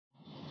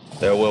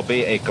There will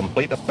be a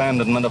complete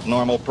abandonment of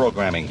normal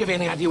programming. You have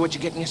any idea what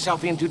you're getting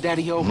yourself into,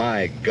 Daddy-O?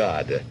 My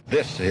God,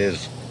 this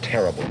is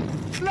terrible.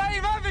 Let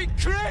him have it,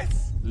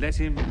 Chris! Let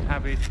him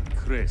have it,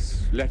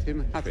 Chris. Let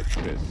him have it,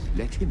 Chris.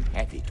 Let him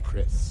have it,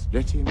 Chris.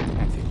 Let him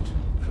have it,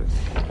 Chris.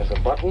 There's a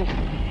button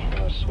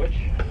and a switch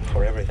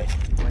for everything.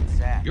 What's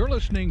that? You're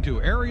listening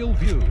to Aerial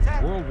View,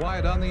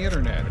 worldwide on the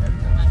internet.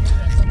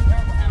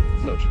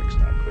 No tricks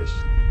now, Chris.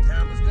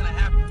 Terrible's gonna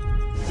happen.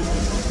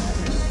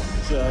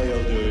 So how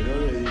y'all doing? All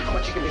right. How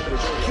much you give me for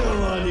this?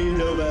 Come on, you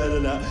know better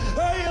than that.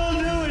 How y'all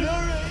doing? All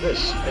right. This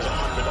is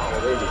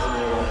 $100 radio.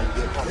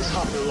 Now, this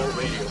hot little old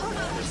radio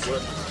is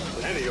worth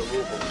with any of your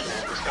roof, man.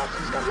 It's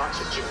got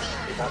lots of juice.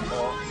 You got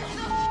more.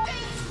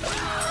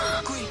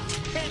 Great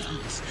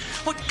heavens!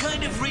 What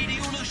kind of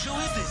radio show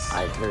is this?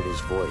 I heard his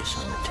voice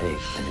on the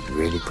tape, and it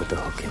really put the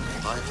hook in me.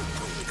 I've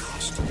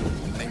broadcast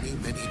many,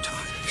 many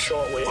times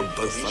Shortwave. on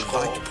both the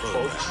light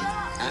program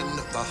and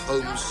the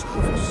home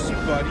service.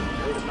 Buddy,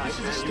 this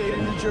is the state of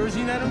New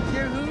Jersey, and I don't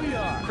care who you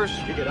are. Chris,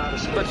 you get out of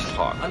here. Let's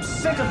talk. I'm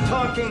sick of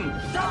talking.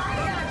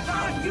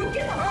 You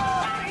get the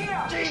hell out of here!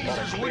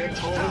 Jesus, will you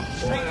stop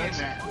saying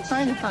that?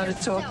 I know how to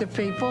talk to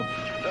people.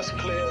 That's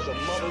clear as a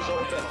mother's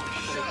own bell.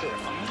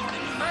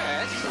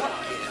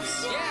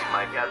 You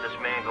might have this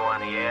man go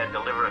on the air,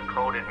 deliver a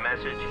coded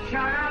message.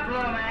 Shut up,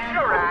 little man!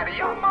 You're out of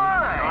your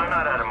mind! No, I'm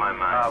not out of my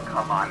mind. Oh,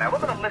 come on. Now, we're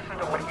going to listen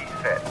to what he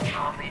said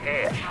on the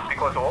air.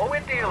 Because all we're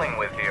dealing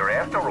with here,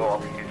 after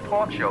all, is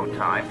talk show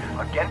time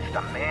against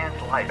a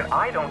man's life. And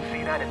I don't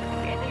see that as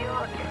any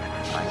argument.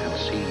 I can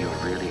see you're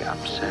really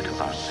upset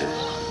about this.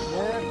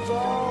 It's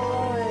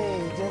all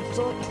right. It's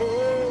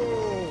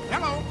okay.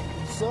 Hello.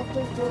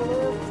 Something to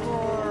live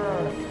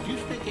for. Do you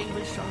speak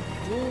English, son?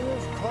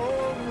 Jesus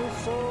called me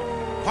so.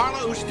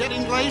 Parla usted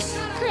inglés?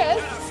 Chris,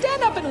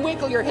 stand up and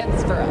wiggle your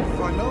hips for us.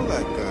 I know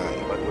that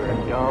guy. But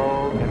we're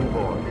dull and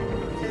bored.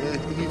 Yeah,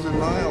 he's a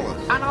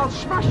nihilist. And I'll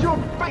smash your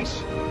face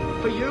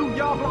for you,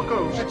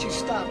 Yarblocos. Don't you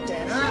stop,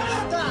 Dan.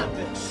 Stop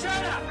it.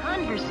 Shut up!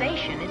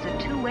 Conversation is a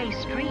two-way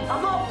street.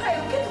 I'm gonna pay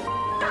to get the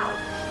out.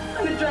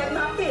 I'm gonna drag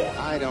my beer.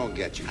 I don't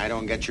get you. I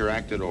don't get your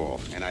act at all.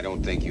 And I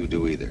don't think you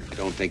do either. I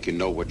don't think you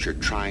know what you're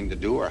trying to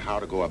do or how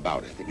to go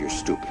about it. I think you're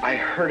stupid. I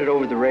heard it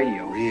over the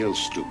radio. Real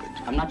stupid.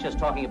 I'm not just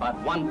talking about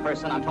one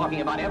person, I'm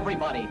talking about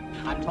everybody.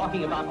 I'm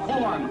talking about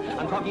form.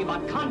 I'm talking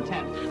about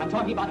content. I'm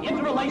talking about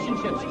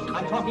interrelationships.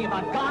 I'm talking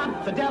about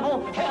God, the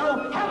devil,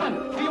 hell,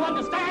 heaven. Do you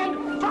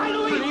understand?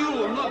 Finally! You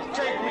will not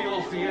take me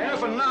off the air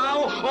for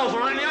now or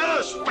for any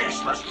other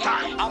spaceless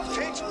time. I'll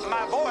pitch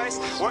my voice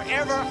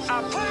wherever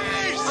I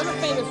please. I'm a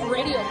famous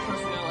radio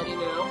personality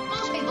now.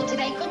 Most people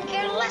today couldn't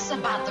care less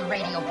about the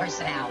radio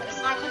personalities.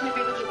 I couldn't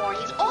agree with you more.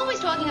 He's always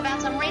talking about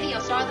some radio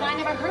star that I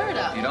never heard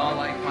of. You don't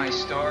like my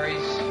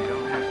stories? You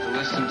don't have to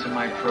listen to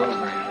my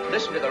program.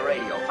 Listen to the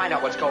radio. Find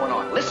out what's going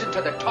on. Listen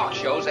to the talk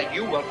shows, and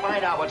you will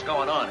find out what's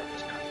going on.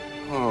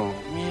 Oh,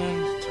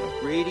 Man,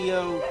 talk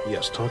radio.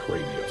 yes, talk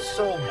radio.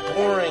 So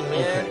boring,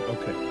 man.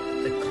 Okay.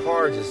 The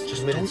cards is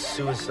just committed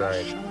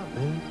suicide. Shut up,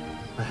 man.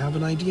 I have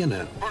an idea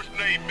now. First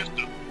name,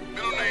 Mr.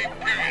 Middle name,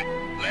 period.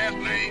 Last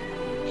name,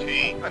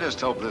 T. I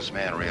just hope this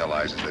man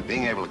realizes that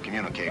being able to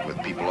communicate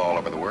with people all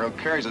over the world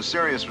carries a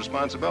serious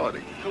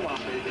responsibility. Come on,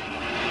 baby.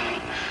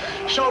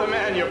 Show the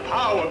man your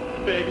power,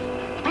 baby.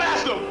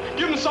 Blast him.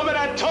 Give him some of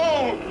that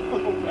tone.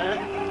 Oh, man.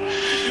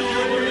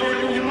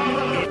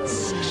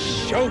 It's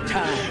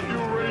showtime.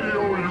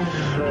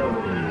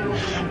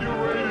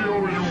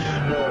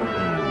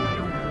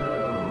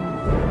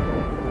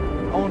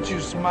 I want you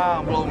to smile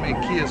and blow me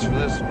a kiss for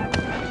this one.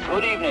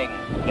 Good evening,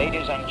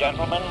 ladies and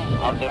gentlemen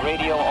of the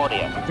radio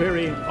audience.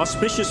 Very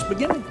auspicious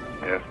beginning.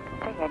 Yes.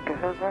 Edgar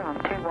Hoover on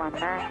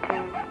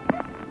 2192.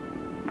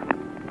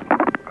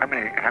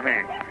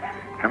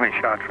 How many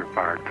shots were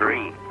fired?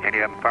 3. Any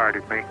of them fired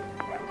at me?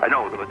 I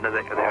know, All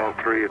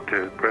 3 at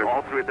the president.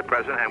 all 3 at the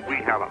president, and we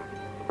have them.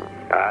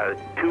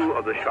 2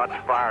 of the shots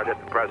fired at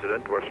the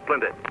president were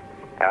splintered,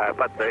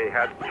 but they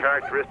had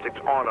characteristics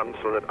on them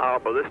so that our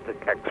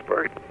ballistic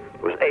expert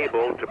was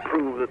able to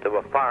prove that they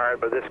were fired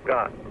by this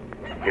gun.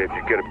 Did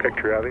you get a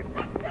picture of him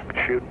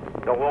shooting?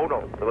 No,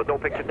 there was no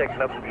picture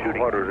taken of him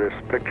shooting. What was this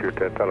picture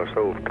that fellow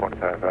sold for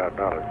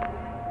 $25,000?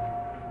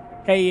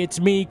 Hey, it's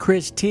me,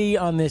 Chris T,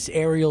 on this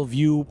aerial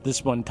view,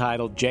 this one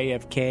titled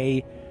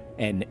JFK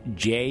and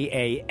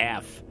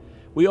JAF.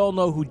 We all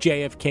know who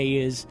JFK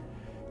is,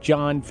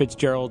 John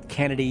Fitzgerald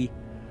Kennedy,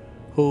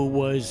 who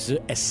was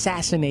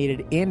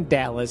assassinated in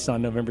Dallas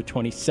on November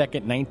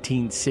 22nd,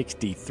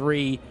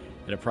 1963,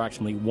 at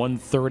approximately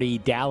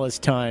 1:30 Dallas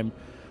time.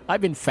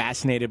 I've been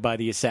fascinated by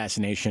the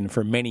assassination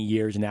for many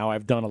years now.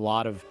 I've done a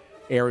lot of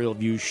aerial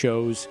view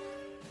shows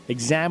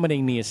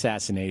examining the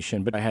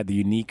assassination, but I had the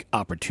unique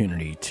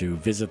opportunity to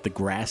visit the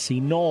grassy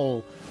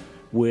knoll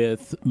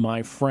with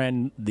my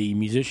friend, the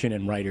musician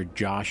and writer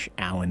Josh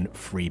Allen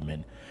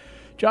Friedman.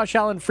 Josh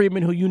Allen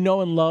Friedman, who you know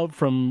and love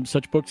from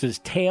such books as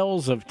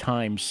Tales of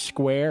Times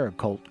Square, a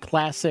cult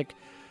classic,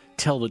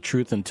 Tell the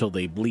Truth Until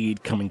They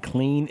Bleed, Coming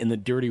Clean in the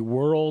Dirty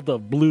World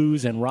of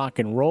Blues and Rock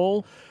and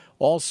Roll,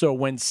 Also,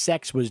 When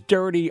Sex Was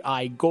Dirty,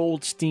 I,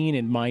 Goldstein,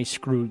 and My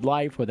Screwed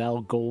Life with Al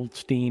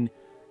Goldstein.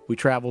 We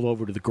traveled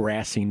over to the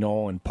grassy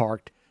knoll and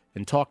parked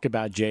and talked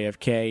about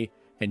JFK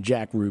and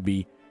Jack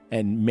Ruby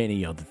and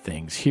many other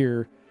things.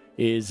 Here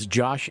is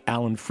Josh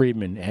Allen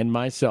Friedman and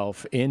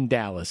myself in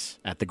Dallas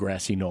at the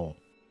grassy knoll.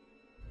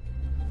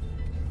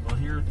 Well,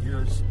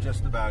 here's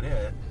just about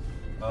it.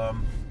 Yeah,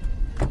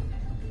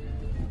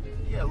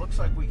 it looks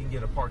like we can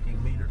get a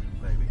parking meter,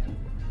 maybe.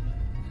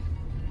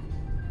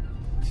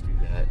 Let's do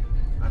that.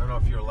 I don't know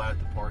if you're allowed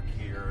to park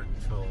here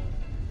until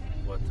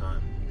what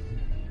time?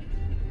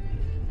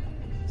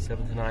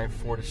 7 to 9,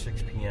 4 to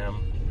 6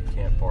 p.m. You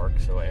can't park,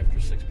 so after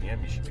 6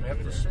 p.m. you should be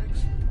After there. 6?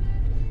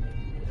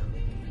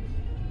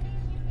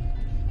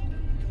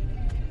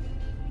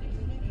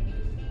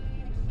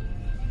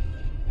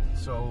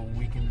 So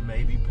we can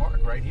maybe park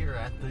right here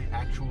at the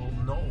actual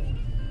knoll.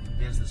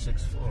 Here's the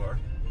 6th floor.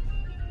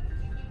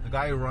 The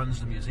guy who runs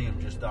the museum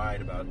just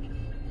died about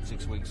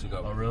 6 weeks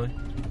ago. Oh, really?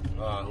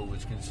 Who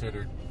was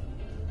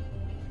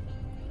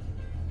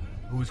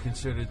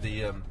considered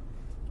the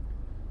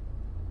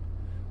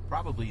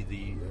probably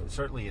the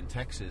certainly in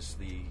Texas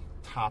the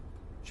top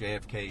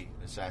JFK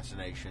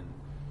assassination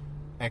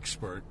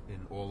expert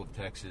in all of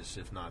Texas,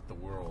 if not the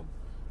world.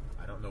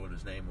 I don't know what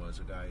his name was.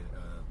 A guy,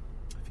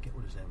 I forget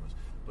what his name was,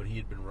 but he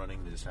had been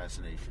running the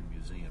assassination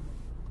museum.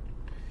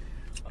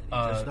 And he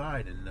just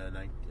died in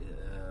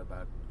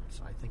about,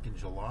 I think, in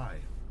July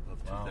of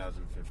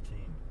 2015.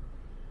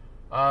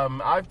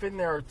 I've been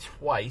there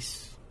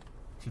twice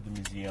to the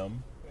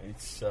museum.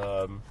 It's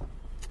a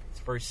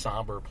very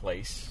somber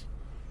place.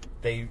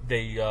 They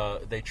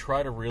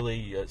try to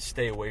really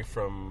stay away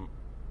from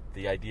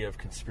the idea of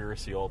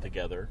conspiracy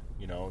altogether.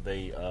 You know,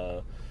 they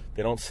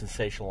don't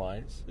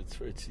sensationalize.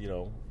 It's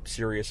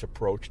serious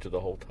approach to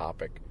the whole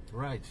topic.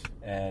 Right.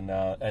 And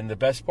the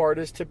best part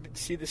is to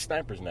see the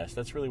sniper's nest.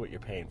 That's really what you're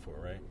paying for,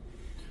 right?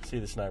 See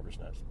the sniper's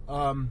nest.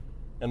 And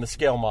the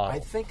scale model. I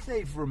think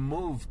they've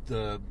removed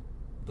the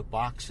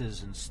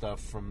boxes and stuff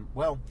from.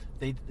 Well,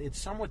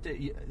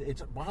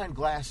 it's behind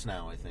glass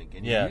now, I think.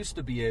 And you used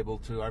to be able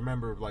to. I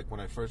remember, like when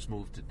I first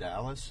moved to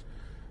Dallas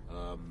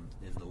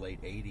in the late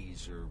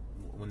 '80s, or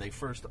when they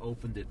first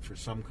opened it for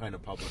some kind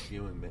of public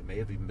viewing. It may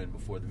have even been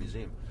before the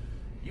museum.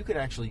 You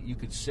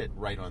could sit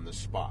right on the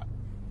spot.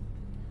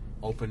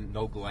 Open,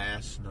 no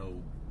glass,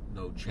 no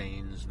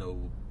chains,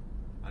 no.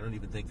 I don't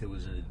even think there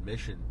was an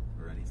admission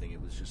or anything.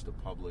 It was just a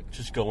public.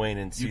 Just go in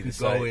and see you the could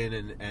site. go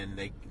in and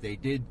they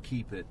did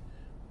keep it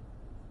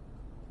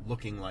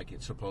looking like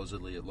it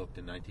supposedly it looked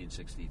in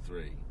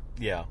 1963.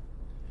 Yeah.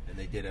 And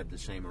they did have the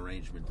same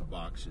arrangement of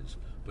boxes,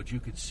 but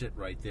you could sit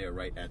right there,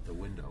 right at the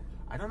window.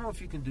 I don't know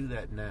if you can do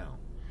that now.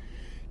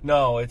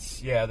 No,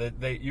 it's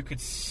you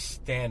could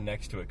stand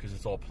next to it because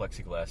it's all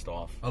plexiglassed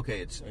off.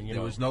 Okay,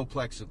 there was no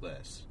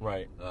plexiglass.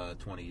 Right.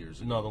 20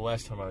 years ago. No, the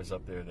last time I was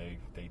up there, they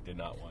did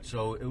not want.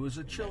 So it was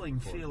a chilling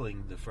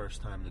feeling the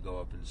first time to go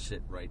up and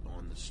sit right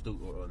on the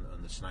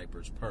on the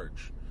sniper's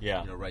perch.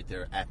 Yeah. Right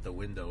there at the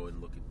window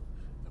and look at.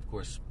 Of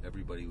course,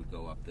 everybody would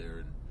go up there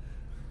and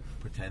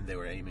pretend they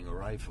were aiming a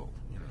rifle.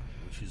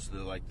 Which is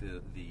the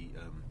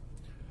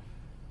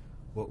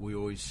what we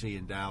always see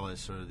in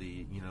Dallas, or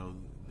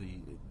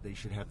they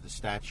should have the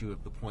statue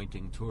of the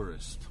pointing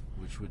tourist,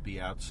 which would be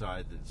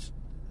outside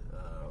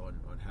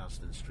on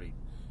Houston Street.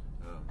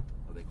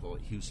 They call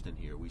it Houston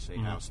here. We say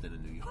Houston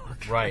in New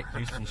York. Right,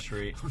 Houston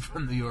Street.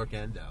 From New York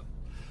and out.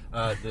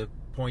 The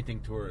pointing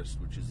tourist,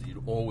 which is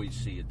you'd always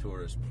see a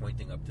tourist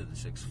pointing up to the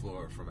 6th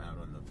floor from out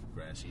on the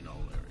grassy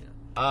knoll area.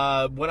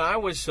 When I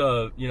was,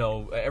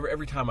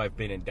 every time I've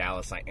been in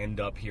Dallas, I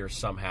end up here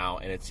somehow,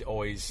 and it's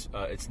always,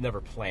 it's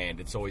never planned.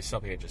 It's always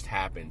something that just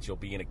happens. You'll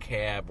be in a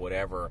cab,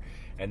 whatever,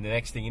 and the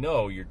next thing you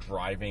know, you're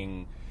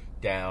driving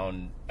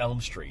down Elm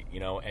Street,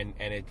 and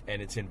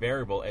it's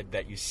invariable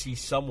that you see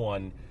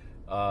someone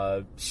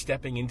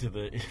stepping into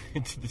the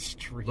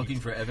street, looking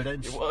for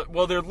evidence.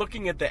 Well, they're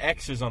looking at the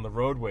X's on the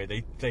roadway.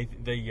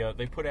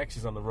 They put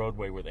X's on the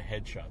roadway where the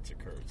headshots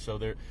occurred. So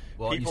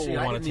people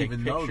will want to take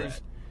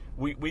pictures.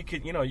 We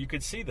could, you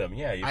could see them,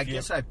 yeah. I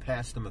guess I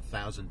passed them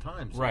 1,000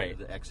 times. Right.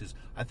 The X's.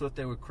 I thought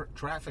they were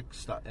traffic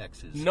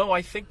X's. No,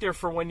 I think they're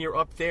for when you're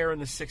up there in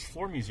the 6th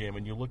floor museum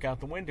and you look out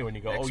the window and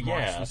you go, X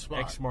marks the spot.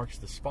 X marks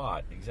the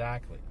spot.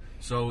 Exactly.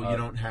 So you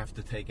don't have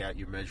to take out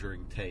your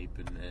measuring tape,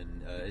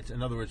 and it's,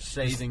 in other words,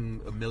 saving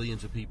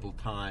millions of people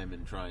time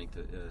and trying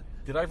to.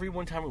 Did I read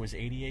one time it was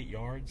 88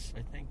 yards?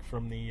 I think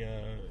from the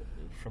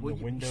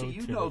window. See,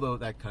 you to know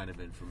that kind of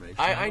information.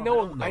 I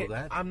know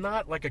that. I'm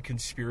not like a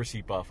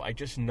conspiracy buff. I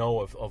just know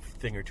of a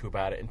thing or two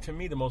about it. And to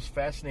me, the most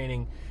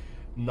fascinating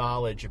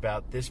knowledge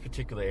about this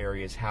particular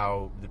area is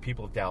how the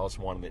people of Dallas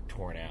wanted it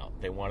torn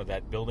out. They wanted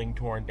that building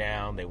torn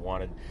down. They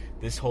wanted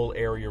this whole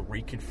area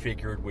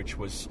reconfigured, which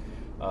was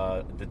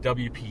the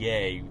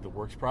WPA, the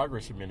Works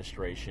Progress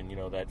Administration,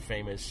 that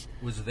famous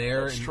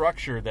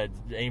structure that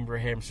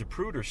Abraham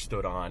Zapruder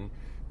stood on.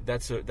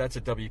 That's a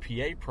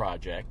WPA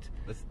project.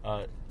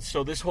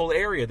 So this whole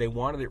area, they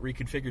wanted it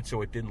reconfigured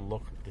so it didn't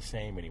look the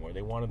same anymore.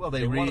 They wanted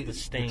the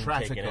stain the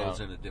traffic taken out. goes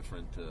in a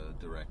different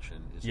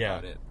direction. Is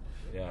about it.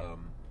 Yeah.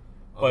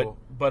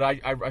 But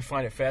I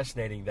find it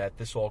fascinating that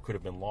this all could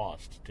have been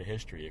lost to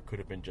history. It could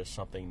have been just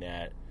something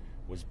that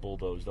was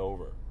bulldozed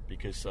over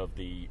because of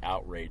the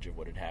outrage of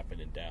what had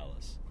happened in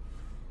Dallas.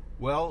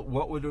 Well,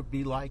 what would it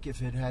be like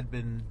if it had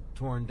been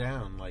torn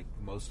down? Like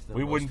most of the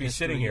we wouldn't be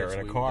sitting here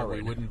in a car right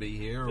now. We wouldn't be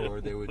here, or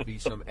there would be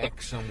some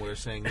X somewhere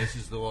saying this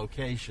is the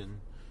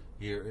location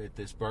here at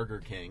this Burger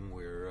King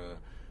where.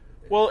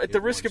 Well, at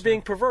the risk of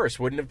being perverse,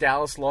 wouldn't have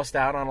Dallas lost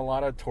out on a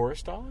lot of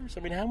tourist dollars? I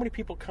mean, how many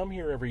people come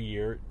here every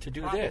year to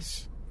do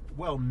this?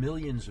 Well,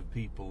 millions of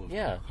people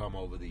have come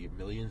over the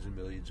millions and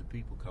millions of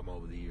people come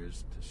over the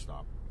years to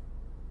stop.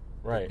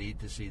 Right. They need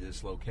to see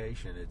this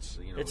location. It's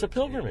it's a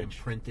pilgrimage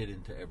imprinted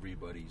into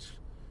everybody's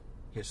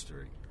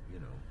history.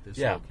 This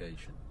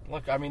location.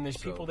 Look, I mean, there's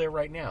people there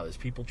right now. There's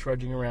people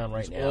trudging around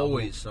right now. There's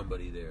always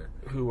somebody there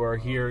who are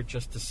here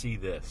just to see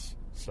this.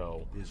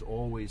 So there's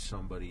always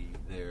somebody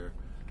there.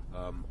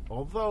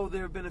 Although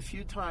there have been a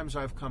few times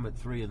I've come at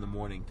 3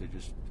 a.m. to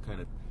just kind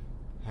of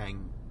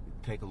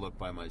take a look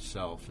by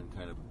myself and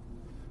kind of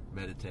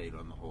meditate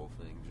on the whole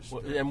thing. Just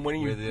and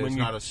when there's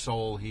not a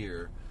soul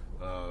here.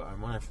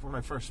 When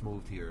I first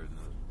moved here,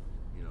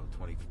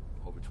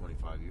 over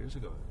 25 years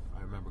ago,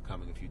 I remember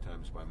coming a few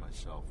times by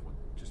myself,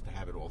 just to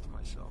have it all to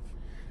myself.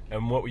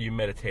 And what were you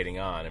meditating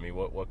on? I mean,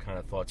 what kind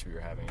of thoughts were you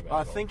having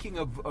about it? Thinking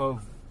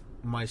of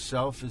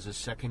myself as a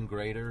second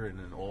grader in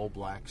an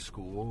all-black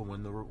school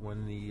when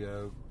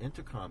the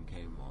intercom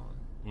came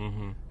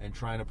on, and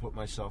trying to put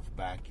myself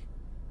back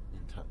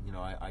in time.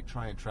 I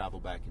try and travel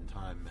back in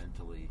time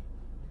mentally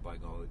by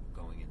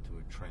going into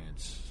a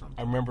trance. Sometimes.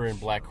 I remember in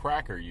Black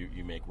Cracker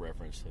you make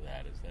reference to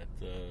that. Is that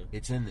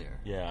it's in there?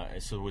 Yeah.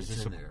 So was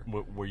this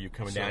were you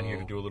coming down here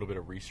to do a little bit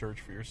of research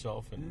for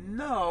yourself?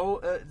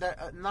 No,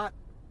 not.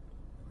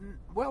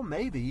 Well,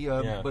 maybe,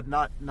 but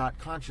not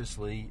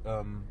consciously.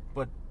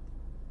 But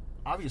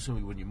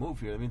obviously, when you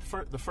move here, I mean,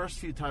 the first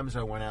few times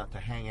I went out to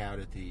hang out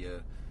at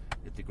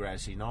the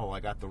grassy knoll, I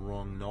got the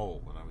wrong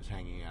knoll when I was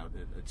hanging out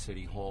at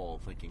City Hall,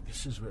 thinking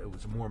it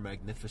was a more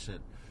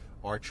magnificent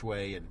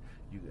archway and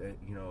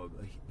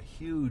a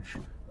huge,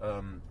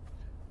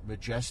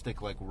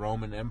 majestic, like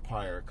Roman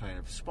Empire kind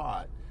of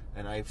spot.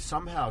 And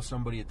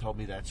somebody had told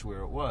me that's where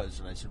it was,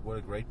 and I said, "What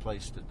a great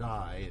place to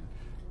die!" And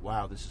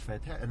wow, this is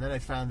fantastic. And then I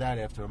found out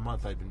after a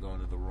month I'd been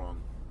going to the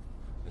wrong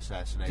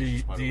assassination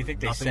spot. Do you think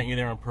they sent you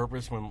there on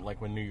purpose when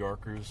New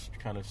Yorkers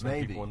kind of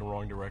sent people in the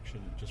wrong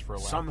direction just for a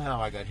laugh? Somehow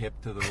I got hip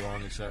to the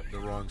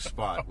wrong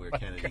spot where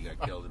Kennedy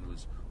got killed and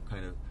was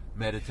kind of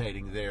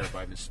meditating there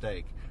by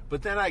mistake.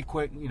 But then I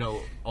quit.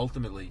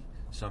 Ultimately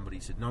somebody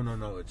said, "No,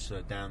 it's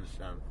down.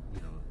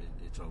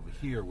 It's over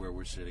here where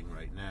we're sitting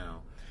right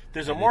now."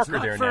 There's a marker there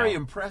now. It's not very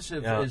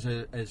impressive as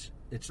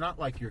it's not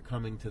like you're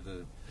coming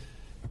to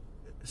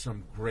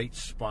some great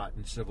spot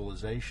in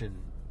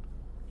civilization,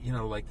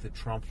 like the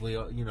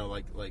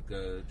Champs-Élysées, like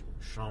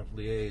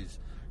Champs-Élysées,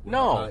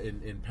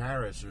 in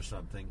Paris or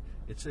something.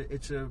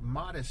 It's a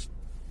modest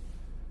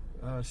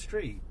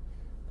street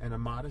and a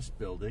modest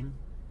building.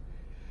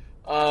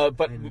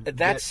 But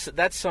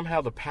that's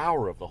somehow the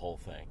power of the whole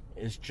thing,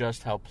 is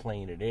just how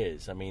plain it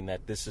is. I mean,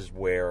 that this is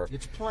where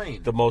it's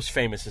plain. The most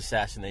famous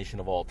assassination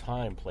of all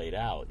time played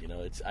out.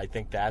 I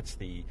think that's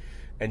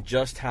and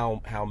just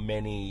how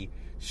many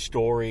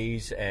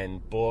stories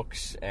and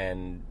books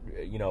and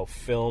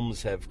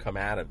films have come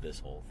out of this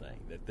whole thing.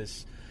 That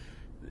this,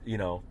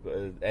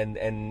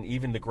 and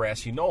even the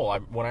grassy knoll.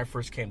 When I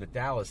first came to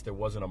Dallas, there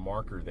wasn't a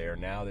marker there.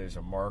 Now there's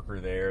a marker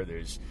there.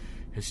 There's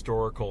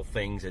historical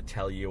things that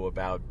tell you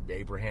about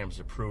Abraham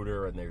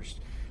Zapruder, and there's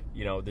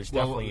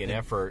definitely an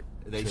effort.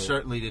 They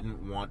certainly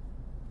didn't want,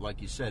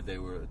 like you said, they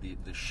were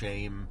the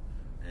shame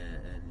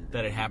and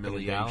that it happened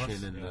in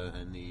Dallas,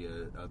 and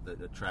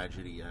the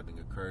tragedy having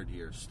occurred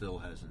here still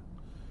hasn't.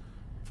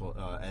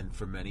 And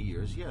for many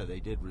years, they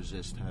did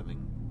resist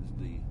having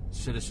the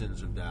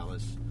citizens of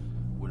Dallas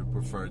would have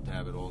preferred to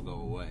have it all go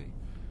away,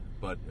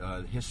 but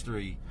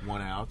history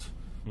won out,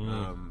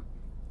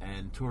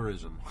 and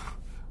tourism.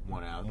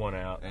 Won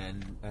out,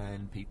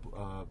 and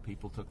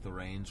people took the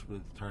reins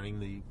with turning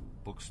the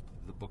book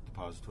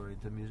depository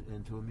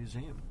into a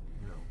museum.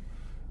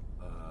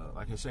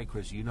 Like I say,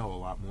 Chris, you know a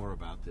lot more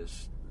about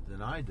this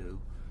than I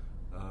do.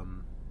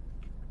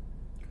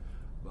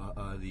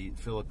 The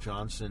Philip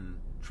Johnson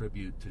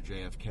tribute to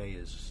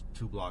JFK is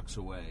 2 blocks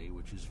away,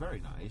 which is very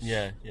nice.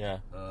 Yeah.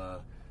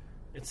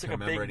 It's like a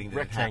big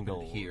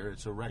rectangle here.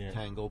 It's a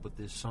rectangle, but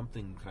there's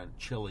something kind of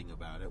chilling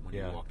about it when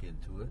you walk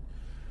into it.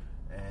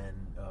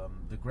 And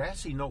the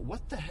grassy knoll.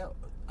 What the hell?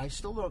 I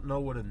still don't know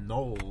what a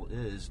knoll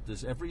is.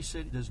 Does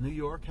New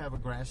York have a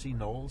grassy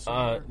knoll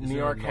somewhere? New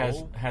York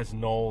has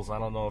knolls. I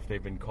don't know if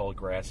they've been called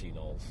grassy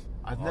knolls.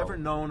 I've never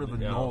known of a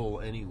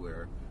knoll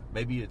anywhere.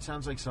 Maybe it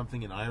sounds like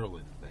something in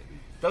Ireland. Maybe.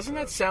 Doesn't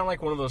that sound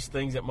like one of those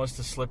things that must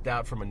have slipped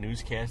out from a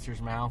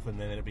newscaster's mouth, and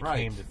then it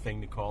became the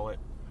thing to call it?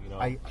 You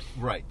know,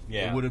 right.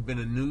 Yeah, it would have been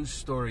a news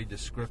story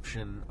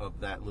description of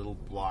that little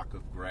block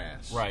of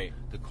grass. Right.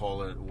 To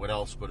call it what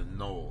else but a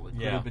knoll. It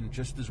could have been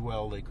just as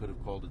well. They could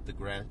have called it the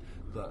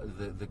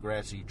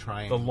grassy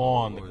triangle, the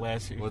lawn, or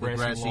the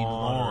grassy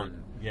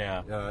lawn.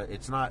 Yeah.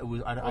 It's not. It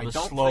was. I the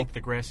don't slope, think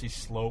the grassy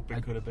slope.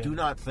 It could have been. Do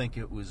not think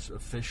it was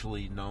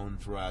officially known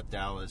throughout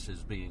Dallas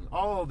as being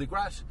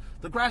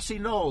the grassy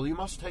knoll. You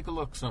must take a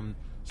look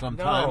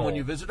sometime when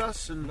you visit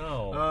us, and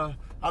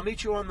I'll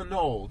meet you on the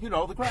knoll. You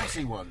know, the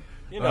grassy one.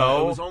 You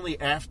know, it was only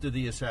after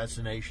the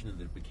assassination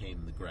that it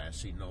became the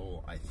grassy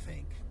knoll, I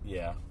think.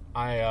 Yeah,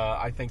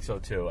 I think so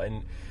too.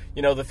 And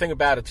you know, the thing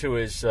about it too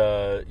is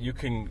you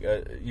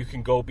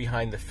can go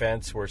behind the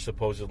fence where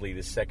supposedly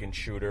the second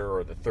shooter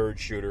or the third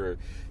shooter,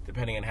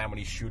 depending on how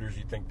many shooters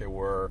you think there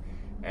were,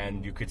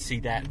 and you could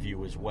see that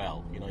view as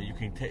well. You know, you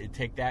can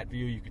take that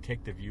view. You could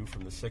take the view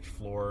from the 6th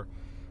floor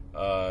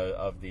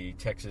of the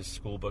Texas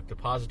School Book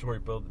Depository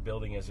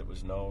building, as it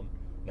was known.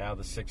 Now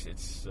it's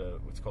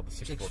called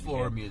the 6th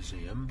floor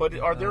museum. But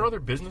are there other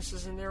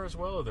businesses in there as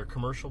well? Are there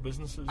commercial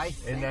businesses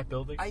in that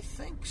building? I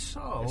think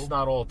so. It's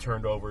not all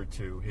turned over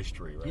to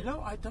history, right? You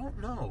know, I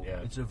don't know. Yeah.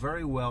 It's a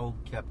very well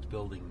kept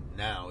building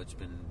now. It's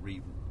been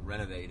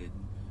renovated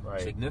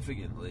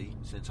significantly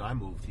since I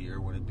moved here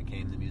when it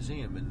became the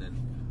museum, and then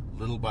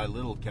little by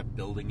little kept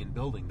building and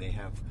building. They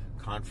have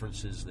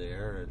conferences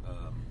there.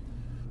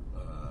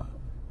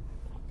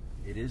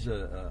 It is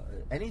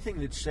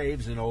anything that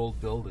saves an old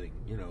building,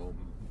 you know,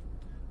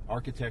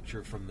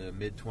 architecture from the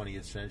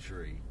mid-20th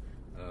century,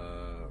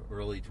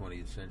 early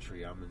 20th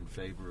century, I'm in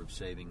favor of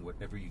saving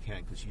whatever you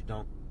can, because you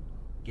don't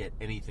get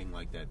anything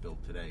like that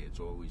built today. It's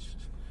always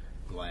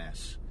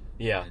glass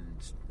and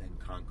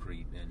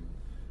concrete and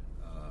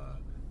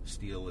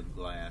steel and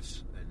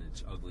glass and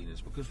its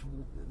ugliness, because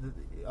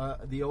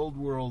the old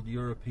world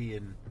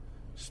European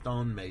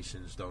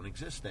stonemasons don't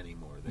exist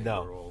anymore. They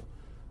are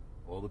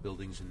all the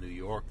buildings in New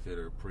York that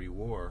are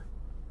pre-war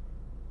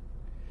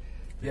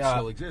that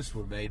still exist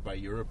were made by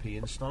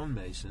European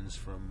stonemasons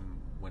from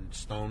when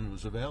stone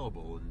was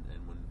available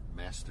and when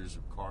masters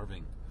of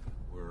carving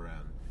were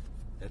around.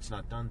 That's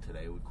not done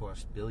today. It would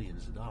cost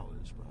billions of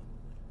dollars,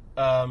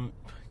 probably.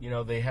 You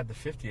know, they had the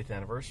 50th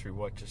anniversary,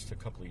 just a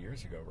couple of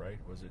years ago, right?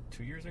 Was it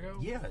 2 years ago?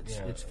 Yeah,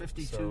 it's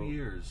 52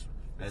 years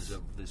as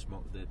of this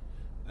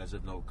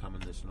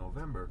coming this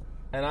November.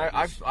 And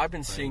I've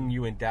been seeing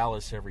you in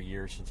Dallas every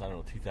year since, I don't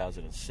know,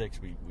 2006.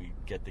 We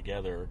get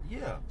together.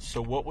 Yeah.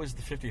 So what was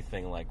the 50th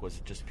thing like? Was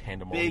it just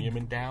pandemonium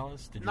in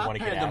Dallas? Did you want to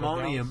get out of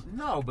Dallas?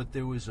 No, but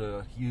there was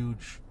a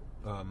huge.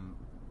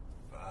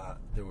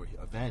 There were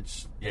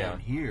events down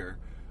here,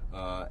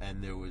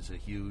 and there was a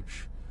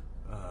huge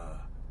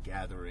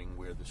gathering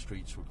where the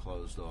streets were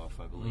closed off,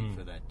 I believe,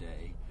 for that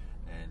day,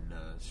 and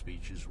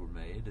speeches were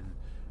made, and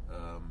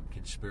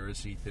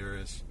conspiracy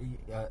theorists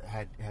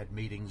had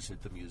meetings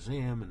at the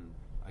museum, and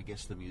I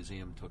guess the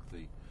museum took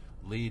the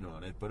lead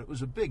on it. But it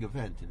was a big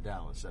event in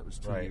Dallas. That was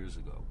 2 years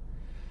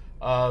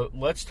ago.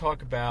 Let's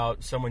talk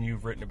about someone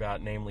you've written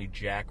about, namely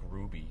Jack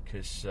Ruby,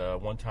 because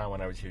one time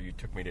when I was here, you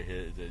took me to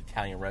the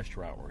Italian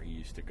restaurant where he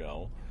used to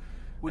go.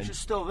 Which is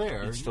still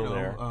there. It's still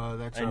there.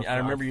 That's and I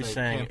remember you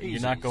saying you're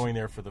not going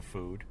there for the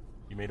food.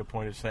 You made a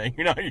point of saying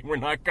we're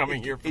not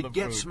coming here for the food. It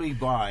gets me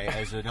by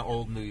as an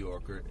old New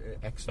Yorker,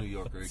 ex-New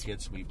Yorker. It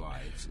gets me by.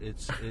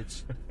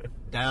 It's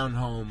down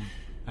home,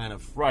 kind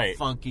of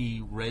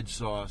funky red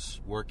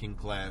sauce, working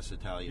class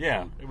Italian food.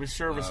 Yeah, it was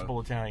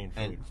serviceable Italian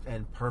food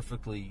and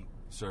perfectly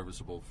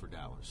serviceable for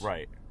Dallas.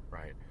 Right.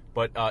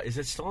 But is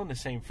it still in the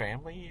same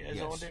family as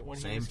owned it when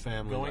he was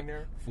going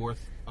there?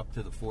 Up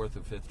to the fourth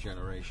or fifth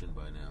generation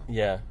by now.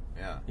 Yeah.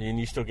 And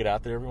you still get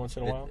out there every once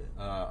in a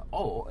while?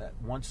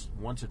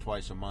 Once or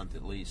twice a month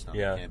at least on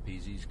the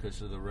Campese's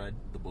because of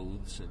the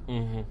booths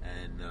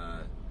and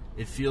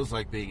it feels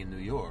like being in New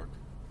York.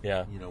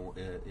 Yeah. You know,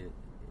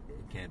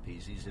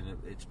 Campese's, and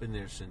it's been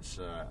there since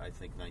I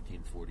think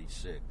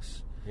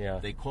 1946. Yeah.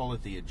 They call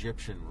it the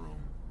Egyptian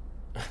Room.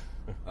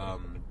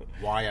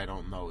 Why, I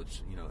don't know.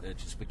 It's it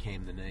just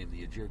became the name,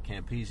 the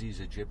Campese's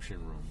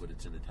Egyptian Room, but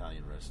it's an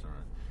Italian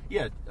restaurant.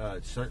 Yeah,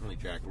 certainly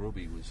Jack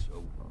Ruby was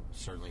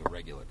certainly a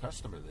regular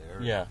customer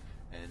there. Yeah,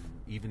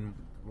 and even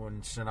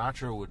when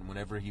Sinatra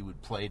whenever he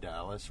would play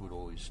Dallas, would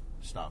always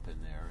stop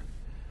in there,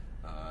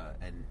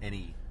 and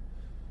any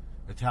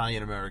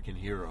Italian American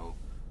hero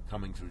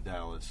coming through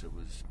Dallas, it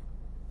was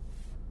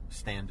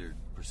standard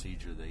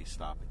procedure. They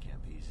stop at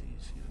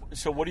Campese's.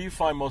 So what do you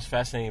find most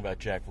fascinating about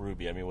Jack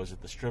Ruby? I mean, was it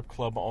the strip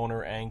club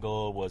owner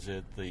angle? Was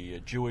it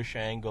the Jewish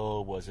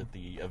angle? Was it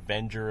the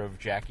Avenger of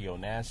Jackie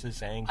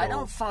Onassis angle? I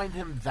don't find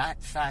him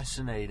that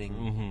fascinating.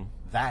 Mm-hmm.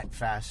 That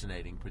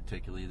fascinating,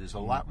 particularly. There's a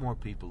lot more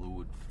people who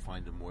would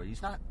find him more.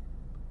 He's not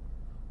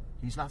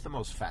the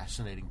most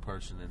fascinating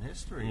person in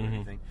history or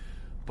anything.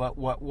 But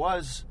what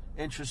was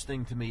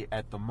interesting to me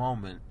at the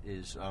moment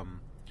is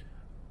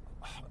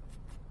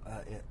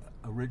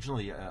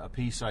originally a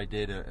piece I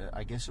did,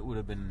 I guess it would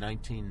have been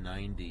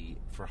 1990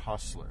 for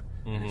Hustler.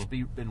 And it's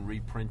been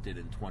reprinted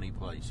in 20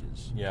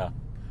 places. Yeah.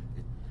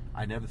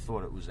 I never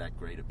thought it was that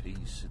great a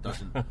piece.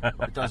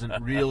 It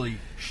doesn't really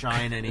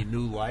shine any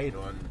new light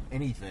on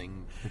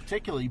anything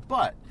particularly,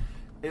 but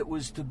it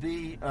was to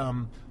be,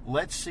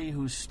 let's see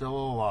who's still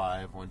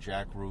alive on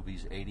Jack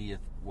Ruby's 80th,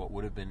 what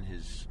would have been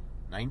his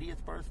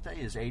 90th birthday?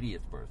 His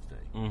 80th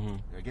birthday.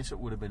 Mm-hmm. I guess it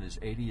would have been his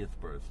 80th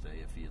birthday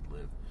if he had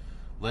lived.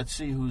 Let's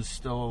see who's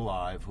still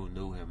alive, who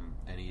knew him,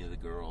 any of the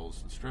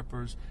girls, the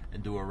strippers,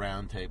 and do a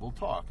round table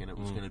talk. And it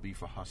was going to be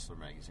for Hustler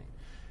magazine.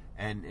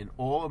 And in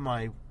all of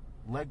my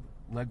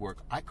legwork,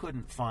 I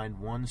couldn't find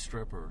one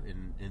stripper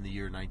in the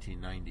year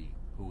 1990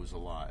 who was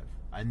alive.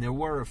 And there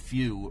were a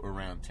few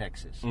around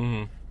Texas.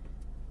 Mm-hmm.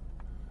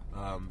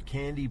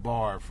 Candy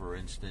Barr, for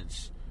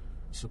instance,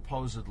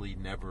 supposedly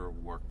never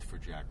worked for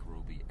Jack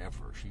Ruby,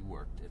 ever. She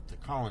worked at the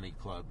Colony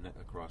Club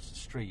across the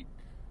street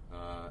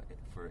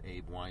for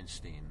Abe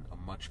Weinstein, a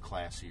much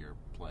classier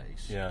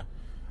place. Yeah.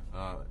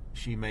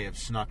 She may have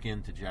snuck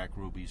into Jack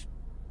Ruby's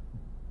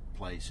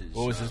places.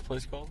 What was his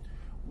place called?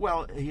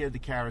 Well, he had the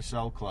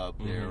Carousel Club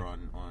there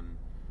on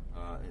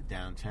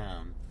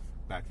downtown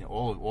back then.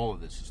 All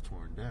of this is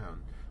torn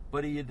down.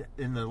 But he had,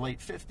 in the late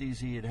 50s,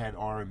 he had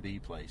R&B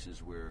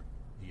places where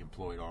he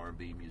employed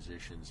R&B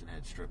musicians and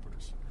had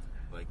strippers,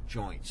 like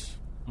Joints,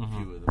 a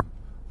few of them,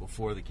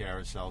 before the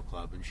Carousel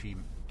Club. And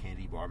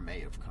Candy Barr may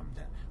have come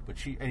down. But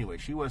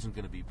she wasn't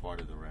going to be part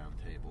of the round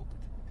table.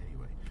 But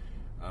anyway,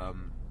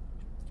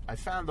 I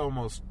found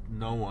almost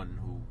no one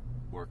who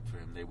worked for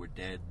him. They were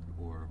dead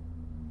or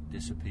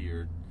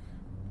disappeared,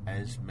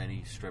 as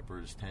many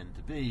strippers tend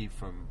to be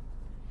from...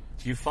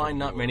 Do you find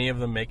not many of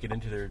them make it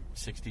into their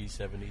 60s,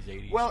 70s,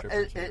 80s? Well,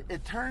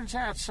 it turns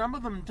out some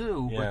of them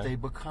do, but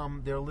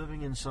they're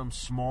living in some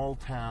small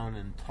town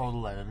in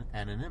total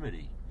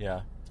anonymity.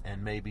 Yeah.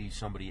 And maybe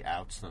somebody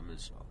outs them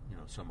as,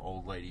 some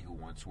old lady who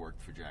once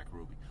worked for Jack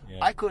Ruby. Yeah.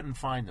 I couldn't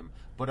find them,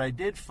 but I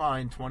did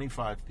find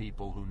 25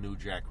 people who knew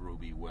Jack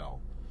Ruby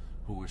well,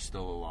 who were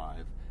still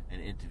alive,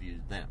 and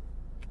interviewed them.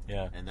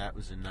 Yeah. And that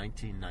was in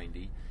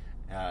 1990.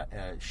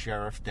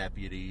 Sheriff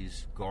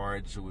deputies,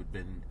 guards who had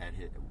been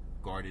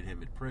guarded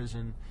him at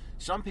prison,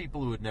 some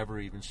people who had never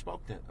even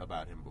spoken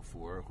about him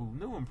before, who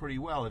knew him pretty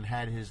well and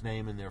had his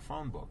name in their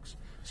phone books.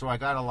 So I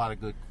got a lot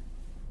of good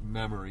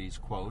memories,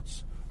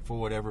 quotes, for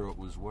whatever it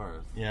was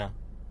worth. Yeah.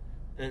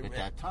 At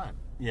that time.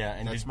 Yeah,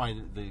 and that's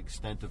the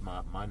extent of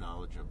my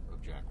knowledge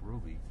of Jack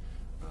Ruby.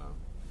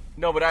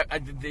 No, but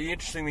the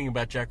interesting thing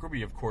about Jack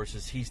Ruby, of course,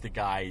 is he's the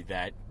guy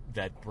that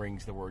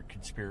brings the word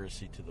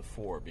conspiracy to the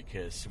fore,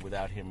 because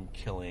without him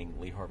killing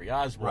Lee Harvey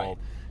Oswald,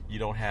 you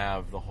don't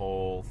have the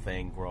whole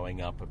thing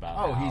growing up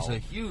about he's a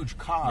huge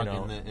cog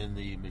in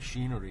the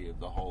machinery of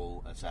the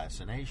whole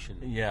assassination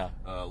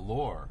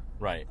lore.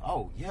 Right.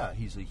 Oh, yeah,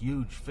 he's a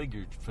huge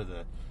figure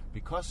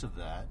because of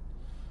that.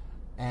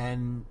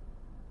 And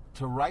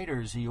to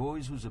writers, he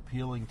always was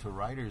appealing to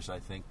writers, I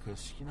think,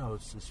 because,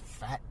 it's this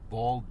fat,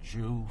 bald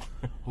Jew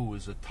who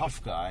was a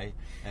tough guy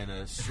and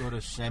a sort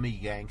of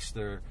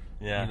semi-gangster,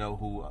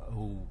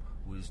 who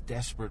was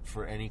desperate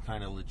for any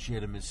kind of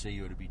legitimacy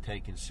or to be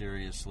taken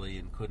seriously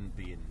and couldn't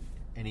be in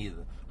any of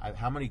the...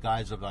 how many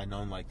guys have I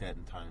known like that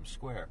in Times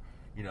Square?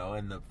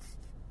 And the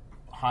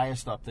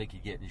highest up they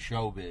could get in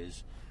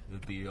showbiz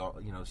would be,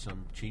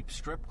 some cheap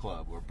strip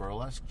club or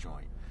burlesque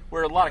joint.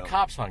 Where a lot of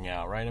cops hung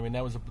out, right? I mean,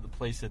 that was the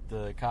place that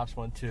the cops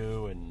went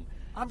to, and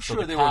I'm so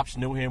sure the cops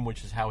knew him,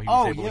 which is how he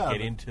was able to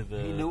get into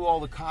the... He knew all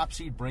the cops.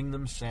 He'd bring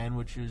them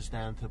sandwiches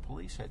down to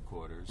police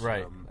headquarters.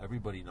 Right.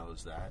 Everybody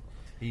knows that.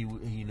 He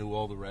knew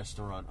all the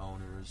restaurant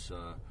owners.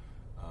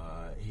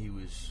 He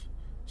was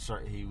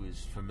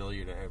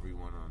familiar to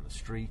everyone on the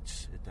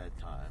streets at that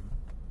time.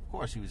 Of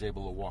course, he was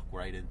able to walk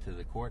right into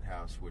the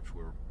courthouse, which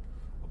we're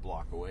a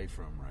block away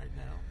from right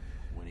now,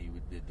 when he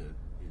did the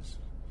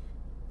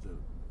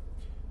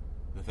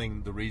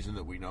reason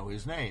that we know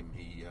his name.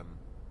 He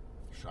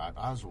shot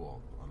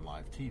Oswald on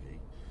live TV,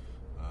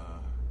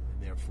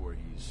 and therefore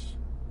he's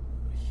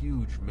a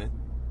huge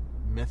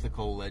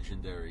mythical,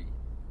 legendary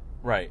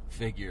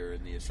figure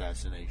in the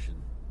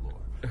assassination lore.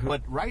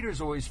 But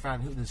writers always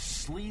found him this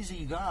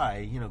sleazy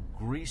guy,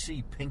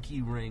 greasy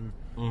pinky ring,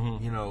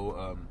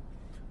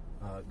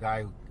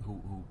 guy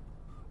who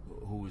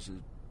was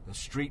a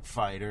street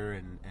fighter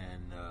and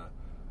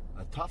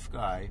a tough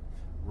guy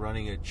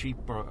running a cheap,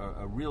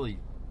 really.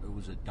 It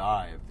was a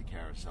dive, the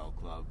Carousel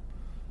Club.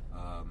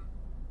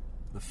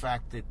 The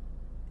fact that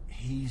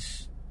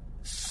he's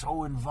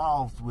so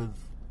involved with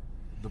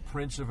the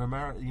Prince of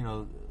America,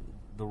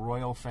 the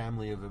royal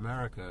family of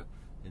America,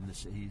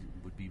 he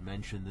would be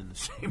mentioned in the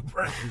same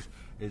breath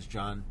as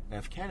John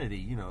F.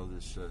 Kennedy,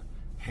 this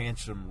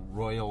handsome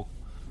royal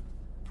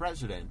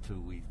president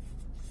who we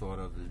thought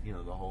of, the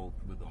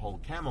whole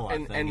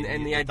Camelot thing,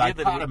 and the idea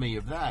dichotomy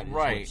of that is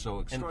what's so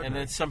extraordinary. And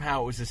then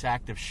somehow it was this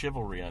act of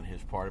chivalry on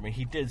his part. I mean,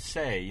 he did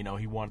say,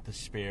 he wanted to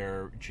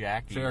spare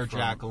Jackie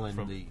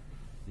from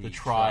the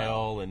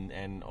trial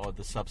and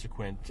the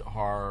subsequent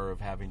horror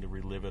of having to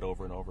relive it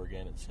over and over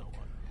again and so on.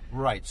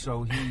 Right.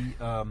 So he,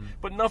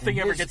 but nothing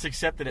ever gets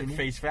accepted at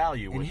face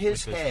value. In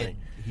his with head, thing.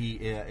 he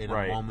in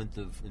a moment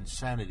of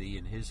insanity,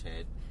 in his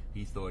head,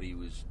 he thought he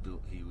was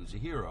a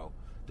hero.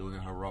 doing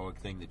a heroic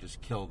thing to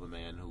just kill the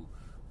man who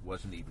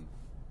wasn't even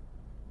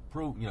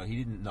proved. He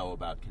didn't know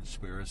about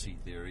conspiracy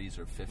theories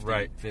or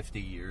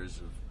 50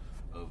 years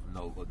of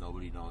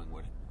nobody knowing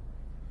what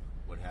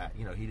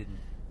happened. He didn't.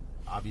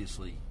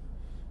 Obviously,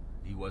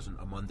 he wasn't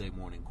a Monday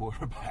morning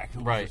quarterback.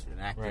 It was just an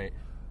act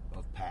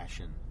of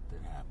passion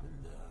that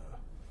happened.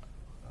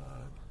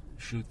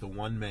 Shoot the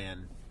one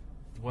man.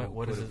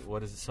 What is it?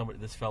 What is it? Somebody.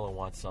 This fellow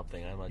wants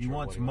something. I'm not sure. He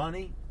wants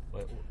money.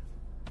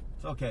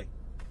 It's okay.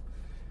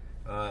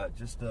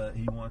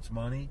 He wants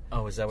money.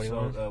 Oh, is that what he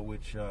wants?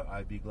 Which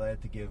I'd be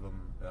glad to give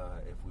him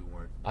if we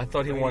weren't. I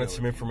thought he wanted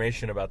some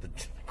information about the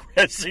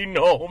grassy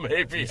knoll.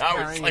 Maybe he is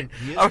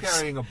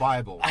carrying a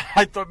Bible.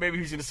 I thought maybe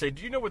he was going to say,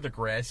 "Do you know what the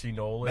grassy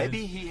knoll is?"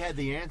 Maybe he had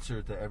the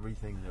answer to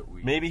everything that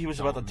we. Maybe he was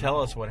about to tell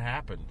us what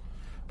happened.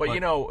 But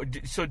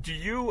so do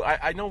you?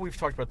 I know we've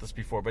talked about this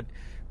before, but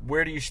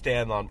where do you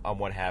stand on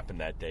what happened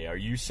that day? Are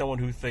you someone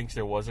who thinks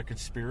there was a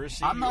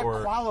conspiracy? I'm not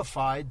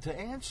qualified to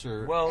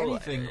answer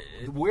anything.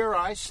 Where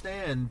I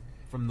stand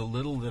from the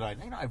little that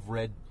I've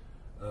read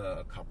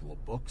a couple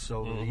of books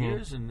over the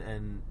years,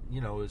 and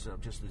is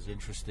just as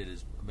interested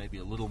as maybe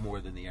a little more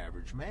than the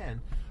average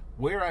man.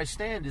 Where I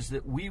stand is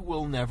that we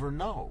will never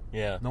know.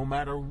 Yeah. No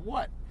matter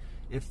what,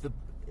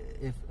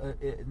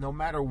 no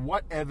matter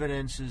what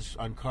evidence is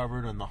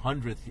uncovered on the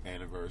 100th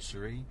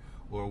anniversary,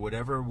 or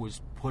whatever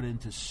was put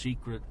into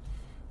secret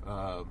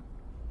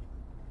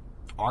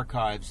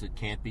archives that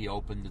can't be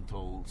opened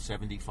until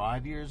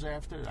 75 years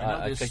after.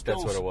 I think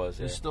that's what it was.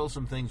 There's still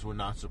some things we're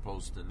not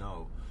supposed to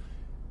know.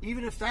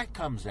 Even if that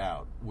comes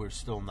out, we're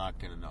still not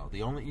going to know.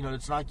 The only,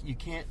 it's not, you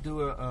can't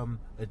do a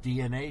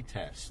DNA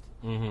test,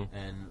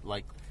 and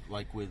like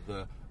with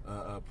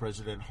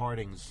President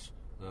Harding's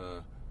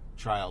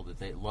child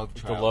the love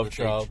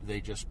child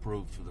they just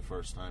proved for the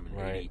first time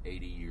in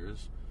 80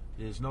 years.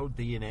 There's no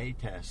DNA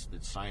test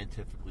that's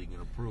scientifically going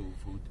to prove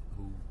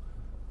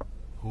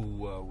who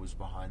was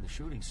behind the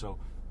shooting. So,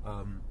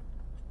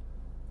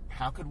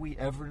 how could we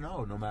ever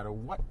know? No matter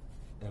what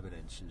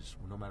evidence is,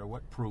 no matter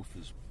what proof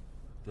is,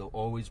 there'll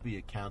always be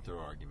a counter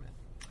argument.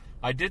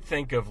 I did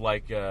think of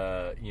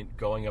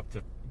going up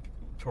to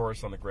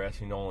tourists on the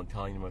grassy knoll and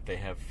telling them if they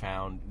have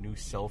found new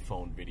cell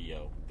phone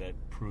video that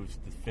proves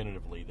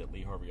definitively that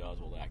Lee Harvey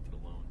Oswald acted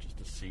alone, just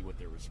to see what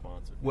their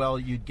response would be. Well,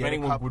 you'd get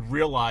anyone would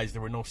realize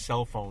there were no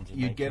cell phones in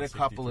you'd get a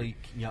couple of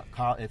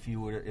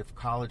if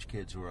college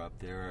kids were up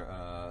there.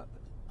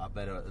 I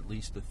bet at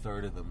least a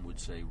third of them would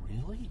say,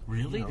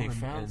 "Really, they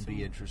found and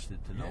be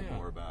interested to know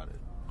more about it."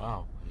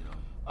 Wow.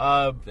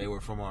 They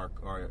were from our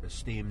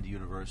esteemed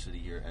university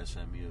here,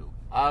 SMU.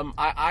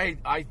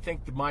 I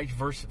think my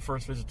first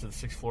visit to the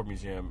 6th Floor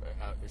Museum,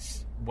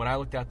 when I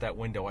looked out that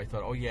window, I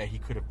thought, oh yeah, he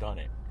could have done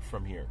it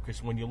from here.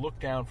 Because when you look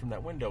down from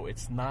that window,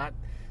 it's not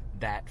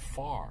that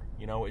far.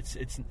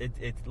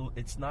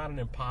 It's not an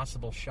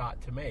impossible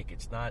shot to make.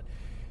 It's not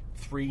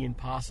 3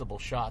 impossible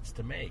shots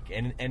to make.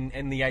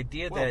 And the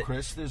idea that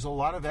Chris, there's a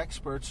lot of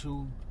experts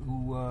who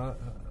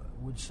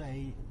would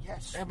say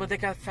yes. Yeah, but they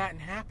got fat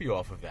and happy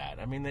off of that.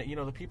 I mean, the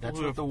people That's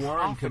who what have the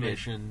Warren profited.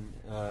 Commission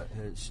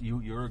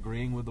you're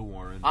agreeing with the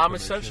Warren I'm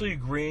Commission. essentially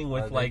agreeing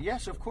with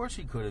yes, of course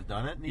he could have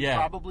done it, and he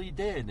probably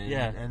did,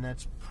 and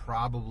that's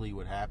probably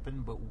what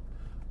happened. But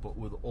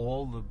with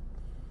all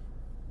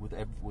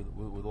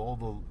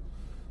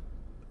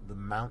the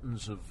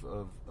mountains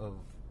of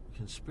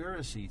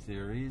conspiracy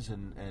theories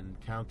and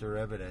counter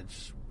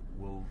evidence,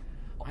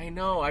 I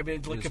know. I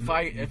mean, look, if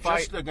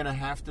they're going to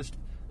have to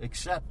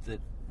accept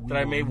that. That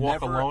I may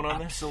walk never alone on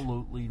this?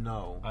 Absolutely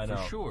no. I know.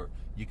 For sure.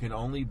 You can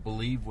only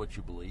believe what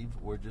you believe,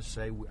 or just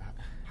say,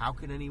 how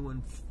can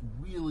anyone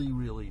really,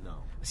 really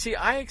know? See,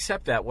 I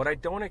accept that. What I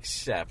don't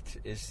accept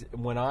is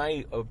when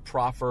I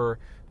proffer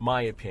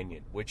my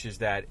opinion, which is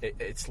that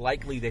it's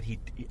likely that he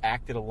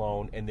acted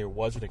alone and there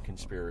wasn't a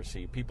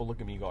conspiracy. People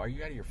look at me and go, are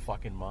you out of your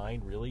fucking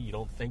mind? Really? You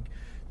don't think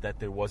that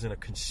there wasn't a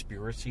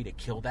conspiracy to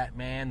kill that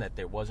man, that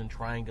there wasn't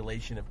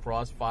triangulation of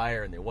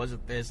Crossfire, and there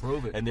wasn't this,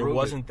 and there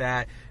wasn't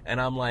that?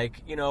 And I'm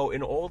like, in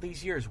all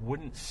these years,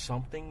 wouldn't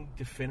something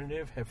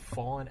definitive have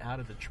fallen out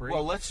of the tree?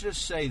 Well, let's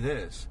just say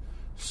this.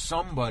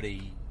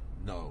 Somebody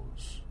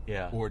knows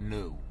or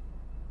knew.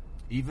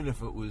 Even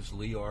if it was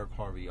Lee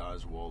Harvey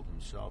Oswald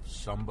himself,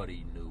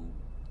 somebody knew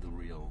the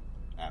real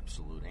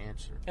absolute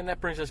answer. And that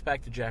brings us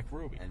back to Jack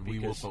Ruby. And we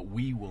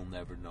will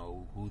never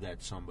know who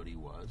that somebody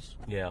was.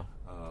 Yeah.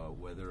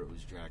 Whether it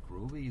was Jack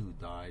Ruby, who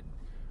died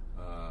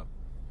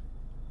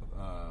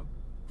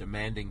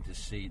demanding to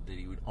see that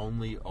he would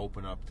only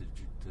open up to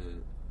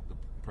the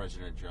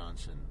President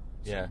Johnson.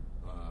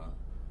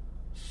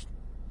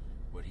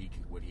 What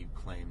he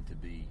claimed to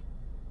be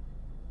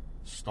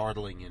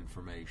startling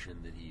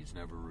information that he's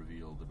never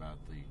revealed about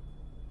the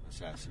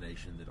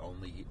assassination that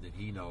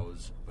he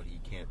knows, but he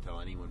can't tell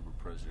anyone but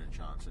President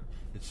Johnson.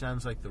 It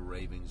sounds like the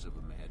ravings of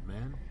a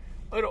madman.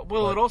 It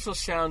also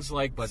sounds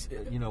like... But,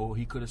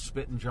 he could have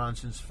spit in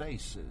Johnson's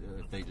face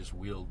if they just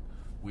wheeled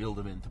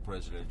him into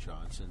President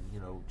Johnson.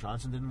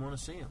 Johnson didn't want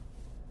to see him.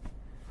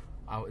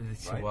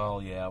 Right?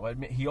 Well, yeah.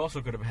 He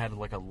also could have had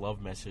like a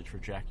love message for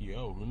Jackie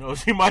O. Who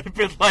knows? He might have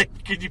been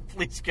like, "Could you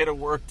please get a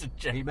word to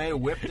Jackie?" He may have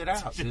whipped it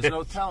out. There's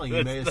no telling.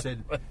 He may have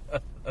said,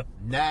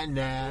 "Nah,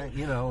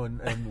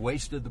 and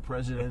wasted the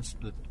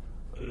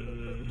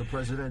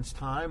president's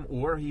time,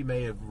 or he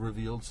may have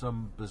revealed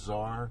some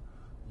bizarre,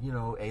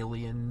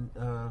 alien.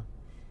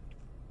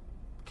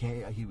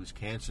 He was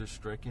cancer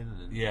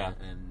stricken,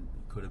 and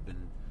could have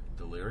been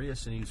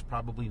delirious, and he was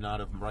probably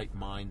not of right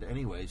mind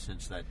anyway,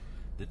 since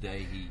the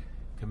day he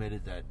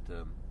committed that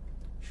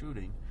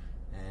shooting,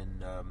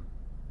 and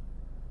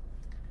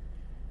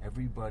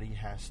everybody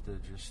has to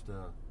just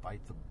bite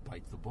the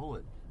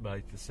bullet,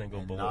 bite the single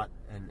and bullet,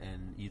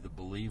 and either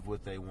believe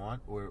what they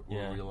want or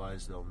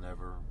realize they'll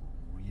never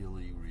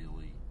really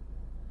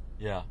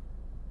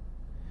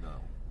know.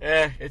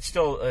 It's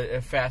still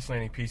a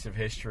fascinating piece of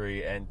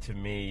history, and to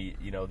me,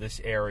 this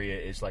area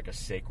is like a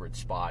sacred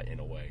spot in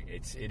a way.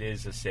 It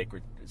is a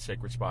sacred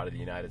spot of the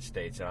United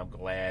States, and I'm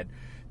glad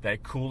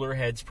that cooler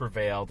heads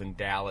prevailed in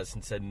Dallas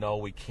and said, no,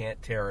 we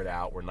can't tear it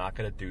out. We're not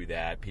going to do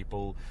that.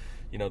 People,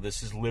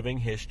 this is living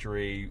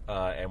history,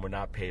 and we're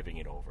not paving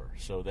it over.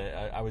 So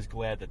I was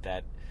glad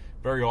that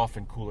very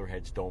often cooler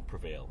heads don't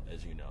prevail,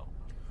 as you know.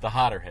 The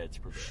hotter heads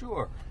prevail.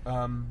 Sure.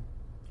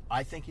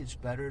 I think it's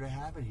better to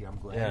have it here. I'm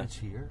glad it's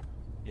here.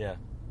 Yeah,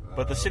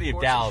 but the city of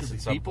Dallas, at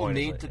some people point,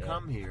 need to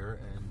come here,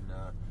 and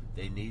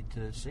they need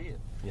to see it,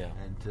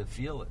 and to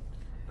feel it.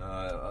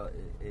 The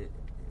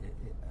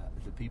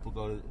people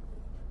go to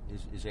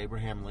is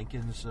Abraham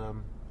Lincoln's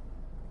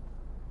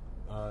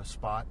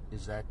spot?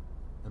 Is that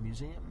a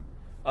museum?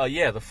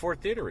 Yeah, the Ford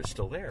Theater is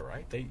still there,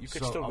 right? You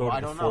could still go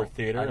to the Ford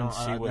Theater and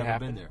see what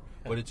happened. Been there.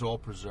 But it's all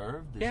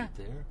preserved? Is it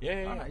there?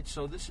 Yeah. All right,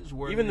 so this is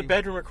where... Even the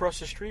bedroom across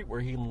the street where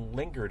he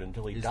lingered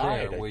until he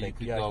died, there, I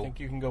think. I think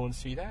you can go and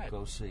see that.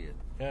 Go see it.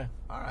 Yeah.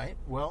 All right,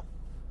 well,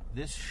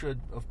 this should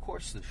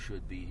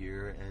be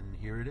here, and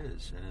here it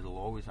is. And it'll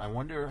always... I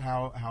wonder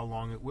how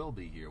long it will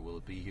be here. Will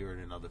it be here in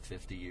another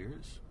 50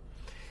 years?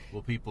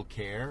 Will people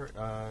care?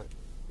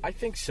 I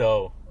think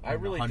so. I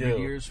really do. 100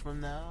 years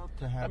from now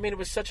to have... I mean, it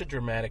was such a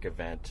dramatic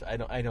event.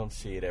 I don't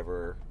see it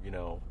ever, Is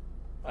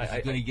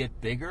it going to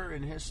get bigger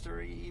in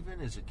history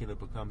even? Is it going to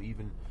become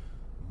even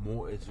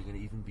more... Is there going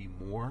to even be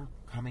more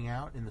coming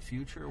out in the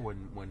future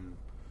when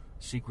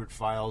secret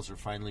files are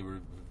finally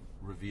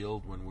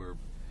revealed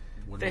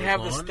They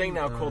have this thing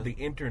now called the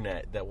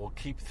Internet that will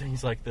keep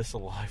things like this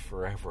alive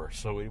forever.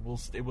 So it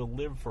will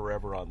live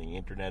forever on the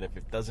Internet. If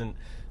it doesn't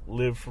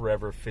live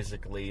forever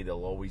physically,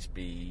 there'll always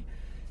be...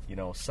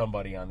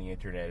 somebody on the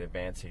Internet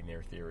advancing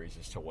their theories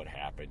as to what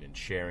happened and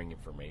sharing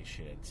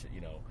information. And,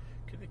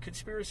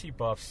 conspiracy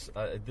buffs,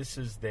 this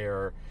is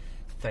their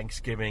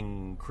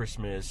Thanksgiving,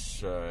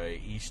 Christmas,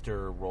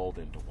 Easter rolled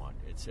into one.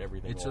 It's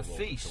everything. It's a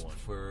feast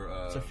for.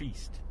 It's a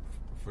feast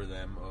for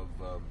them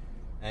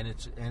and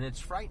it's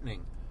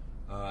frightening.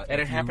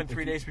 And it happened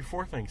 3 days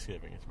before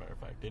Thanksgiving, as a matter of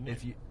fact, didn't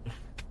it?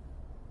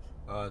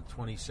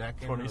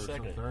 22nd or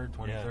 3rd,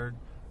 23rd.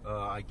 Yeah.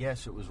 I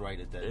guess it was right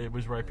at that. It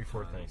was right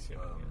before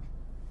Thanksgiving.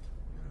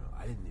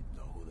 I didn't even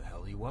know who the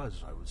hell he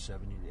was. I was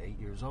 7 or 8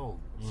 years old,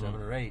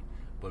 7 or 8.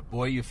 But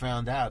boy, you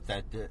found out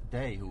that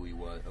day who he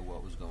was,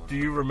 what was going on. Do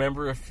you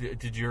remember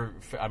your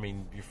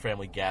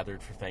family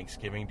gathered for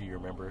Thanksgiving? Do you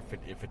remember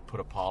if it put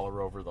a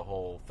pallor over the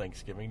whole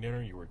Thanksgiving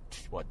dinner? You were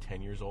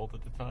 10 years old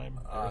at the time?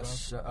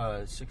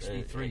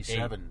 63,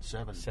 7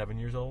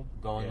 years old,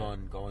 going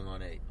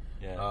on 8.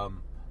 Yeah.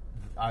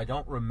 I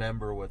don't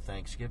remember what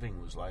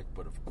Thanksgiving was like,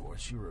 but of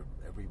course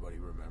everybody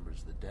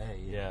remembers the day.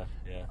 Yeah.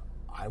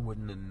 I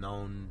wouldn't have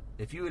known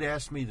if you had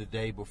asked me the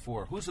day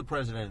before, who's the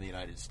president of the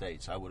United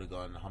States? I would have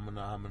gone,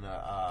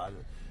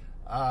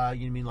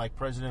 you mean like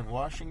President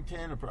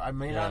Washington? Or, I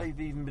may not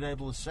have even been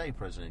able to say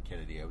President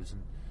Kennedy. I was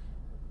in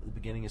the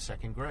beginning of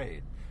second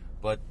grade.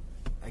 But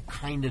I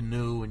kind of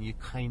knew, and you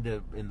kind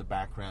of, in the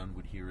background,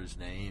 would hear his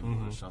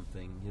name or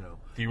something,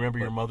 Do you remember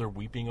your mother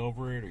weeping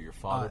over it, or your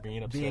father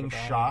being upset being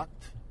about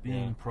shocked, it?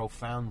 being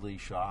profoundly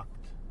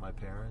shocked, my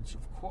parents,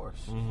 of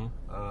course.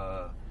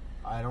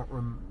 I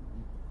don't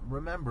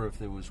remember if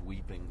there was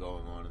weeping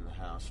going on in the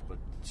house, but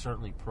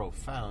certainly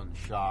profound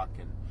shock,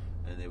 and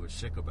they were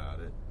sick about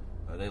it.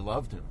 They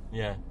loved him.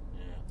 Yeah.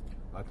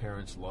 My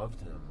parents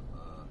loved him.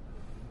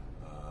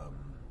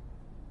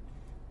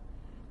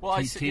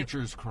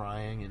 Teachers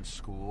crying in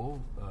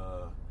school,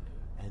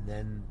 and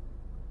then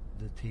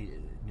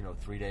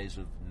 3 days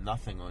of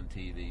nothing on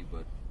TV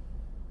but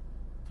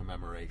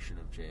commemoration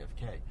of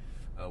JFK,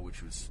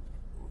 which was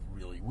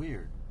really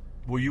weird.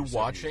 Were you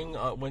watching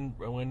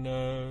when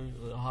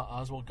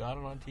Oswald got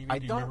it on TV? I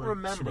don't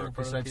remember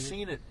because I've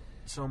seen it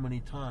so many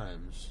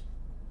times.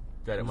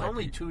 That it was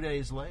only 2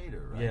 days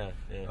later, right?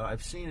 Yeah.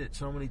 I've seen it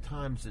so many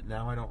times that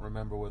now I don't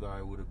remember whether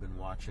I would have been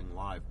watching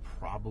live.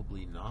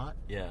 Probably not.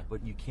 Yeah.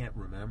 But you can't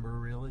remember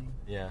really.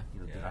 Yeah.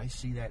 Did I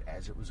see that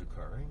as it was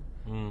occurring?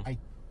 I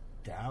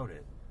doubt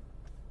it.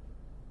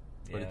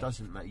 But it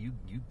doesn't matter. You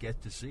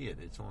get to see it.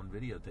 It's on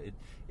video.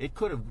 It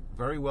could have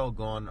very well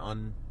gone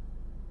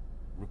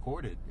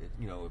unrecorded.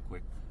 A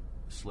quick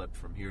slip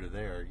from here to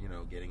there.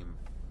 Getting him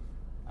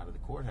out of the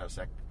courthouse.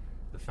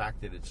 the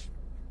fact that it's,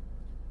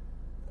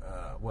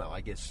 well,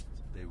 I guess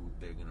they're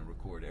going to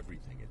record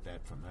everything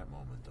from that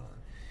moment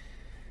on.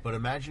 But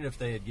imagine if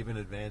they had given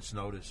advance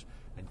notice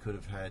and could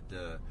have had,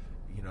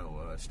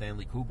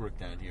 Stanley Kubrick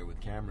down here with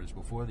cameras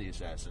before the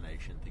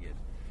assassination to get.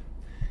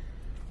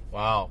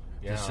 Wow.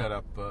 To set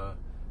up, a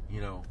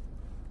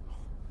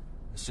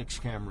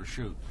 6-camera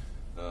shoot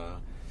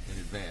in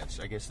advance.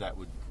 I guess that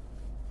would.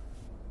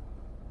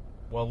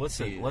 Well,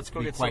 listen, let's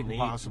go get something to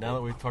eat. Now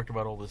that we've talked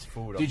about all this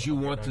food. Did you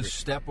want to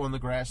step on the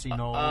grassy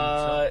knoll?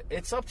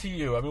 It's up to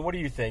you. I mean, what do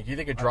you think? You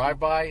think a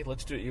drive-by?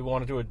 Let's do. You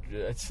want to do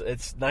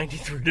it's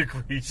 93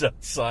 degrees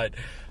outside.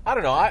 I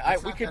don't know.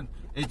 We could.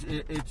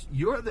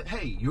 You're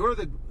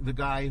the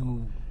guy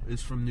who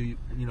is from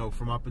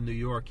from up in New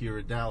York here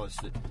in Dallas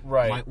that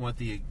might want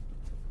the.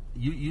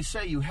 You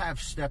say you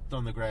have stepped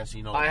on the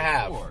grassy knoll. I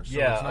have. Before, so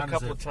yeah, it's not a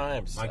couple of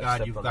times. My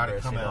God, you've got to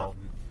come out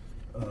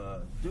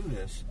and do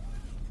this.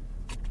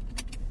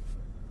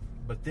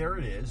 But there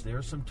it is. There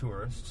are some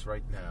tourists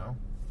right now.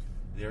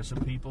 There are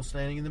some people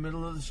standing in the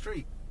middle of the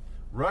street.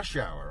 Rush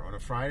hour on a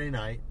Friday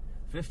night,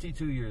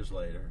 52 years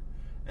later.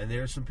 And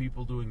there are some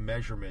people doing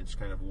measurements,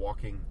 kind of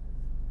walking,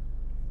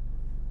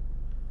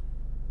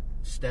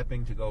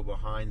 stepping to go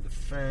behind the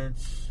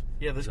fence.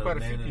 Yeah, there's quite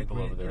a few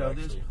people over there,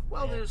 actually.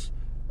 There's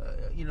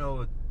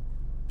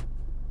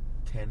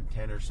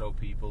 10 or so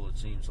people, it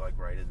seems like,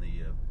 right in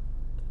the...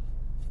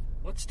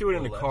 Let's do it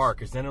in the car,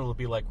 because then it'll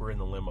be like we're in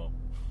the limo.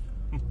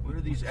 Where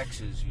are these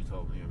X's you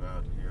told me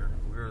about here?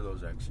 Where are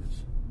those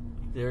X's?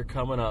 They're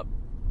coming up.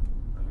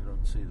 I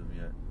don't see them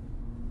yet.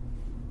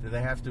 Do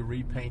they have to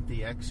repaint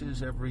the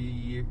X's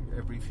every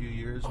few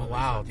years? Oh,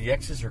 wow. The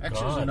X's are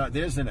gone.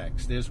 There's an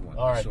X. There's one.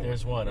 All right,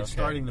 there's one. It's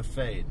starting to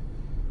fade.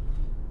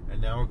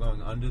 And now we're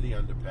going under the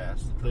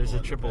underpass. There's a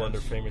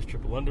famous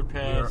triple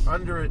underpass. We're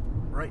under it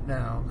right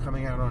now,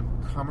 coming out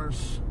on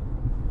Commerce.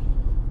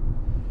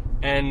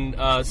 And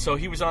so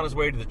he was on his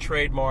way to the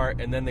Trade Mart,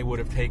 and then they would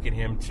have taken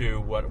him to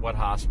what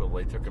hospital?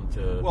 They took him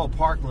to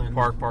Parkland.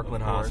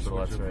 Parkland Hospital.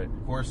 That's right.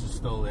 Of course, is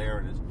still there,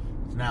 and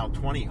it's now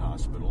 20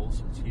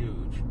 hospitals. It's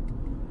huge.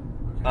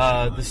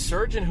 The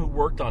surgeon who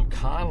worked on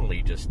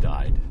Connolly just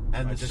died.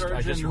 And I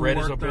just read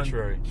his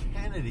obituary.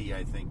 Kennedy,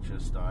 I think,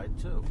 just died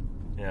too.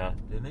 Yeah,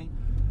 didn't he?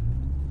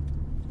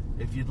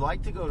 If you'd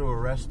like to go to a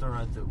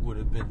restaurant that would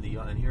have been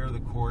and here are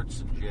the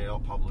courts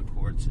and public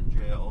courts and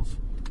jails,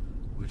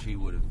 which he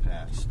would have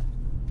passed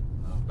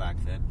back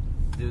then.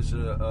 There's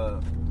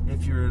have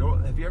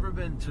you ever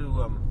been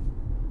to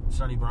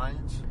Sonny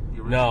Bryan's?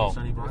 No.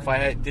 Sonny Bryan's? If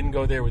I didn't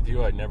go there with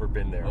you, I'd never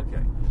been there.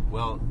 Okay.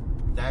 Well,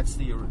 that's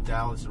the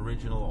Dallas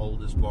original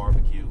oldest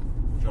barbecue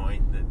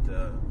joint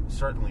that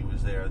certainly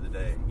was there the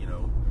day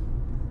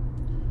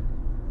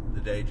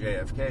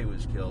JFK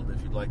was killed.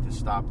 If you'd like to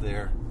stop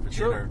there for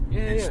dinner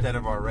instead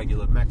of our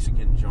regular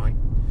Mexican joint,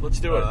 let's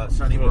do it.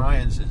 Sonny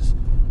Bryan's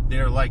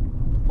they're like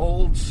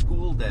old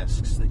school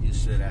desks that you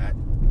sit at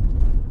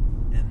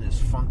in this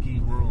funky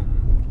room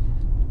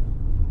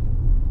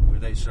where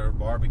they serve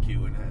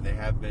barbecue, and they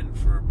have been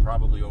for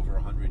probably over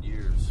 100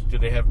 years. Do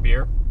they have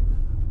beer?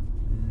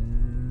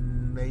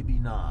 Maybe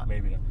not.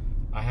 Maybe not.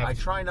 I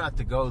try not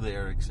to go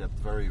there except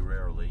very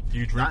rarely. Do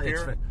you drink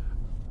beer?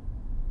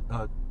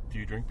 Do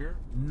you drink beer?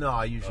 No,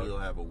 I usually will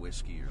have a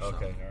whiskey or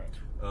something. Okay,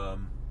 all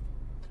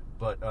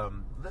right.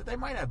 But they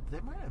might have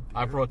beer.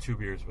 I brought 2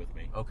 beers with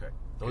me. Okay.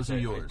 Those are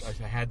yours. I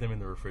had them in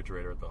the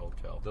refrigerator at the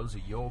hotel. Those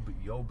are your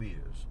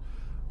beers.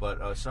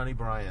 But Sonny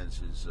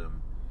Bryan's is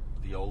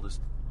the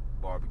oldest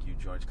barbecue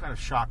joint. It's kind of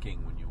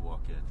shocking when you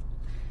walk in.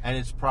 And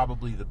it's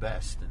probably the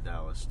best in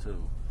Dallas,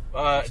 too.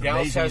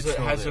 Dallas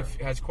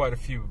has quite a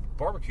few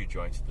barbecue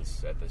joints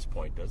at this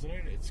point, doesn't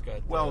it? It's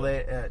got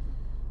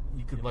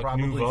you could like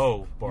probably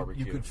Nouveau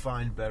barbecue. You could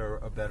find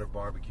a better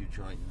barbecue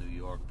joint in New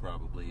York,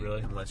 probably,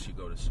 really? Unless you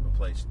go to a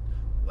place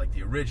like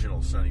the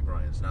original Sonny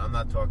Bryan's. Now, I'm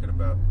not talking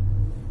about.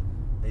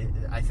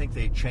 I think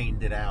they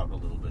chained it out a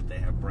little bit. They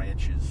have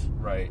branches,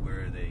 right,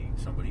 where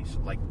somebody's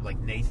like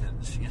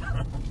Nathan's,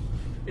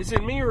 Is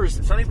it me or is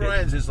Sonny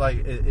Bryan's is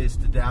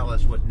to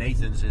Dallas what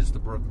Nathan's is to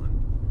Brooklyn?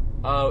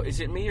 Is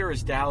it me or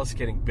is Dallas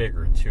getting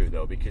bigger too,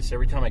 though? Because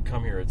every time I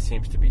come here, it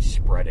seems to be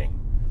spreading.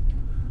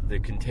 The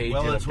contagion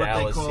of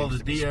Dallas seems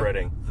to be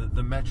spreading.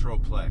 The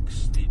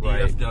Metroplex, the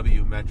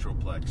DFW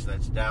Metroplex.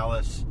 That's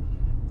Dallas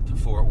to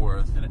Fort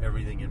Worth and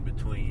everything in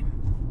between,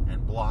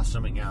 and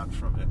blossoming out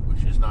from it,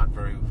 which is not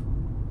very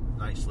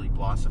nicely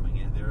blossoming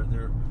in.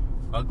 They're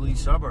ugly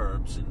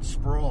suburbs and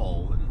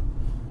sprawl,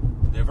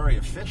 and they're very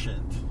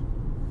efficient.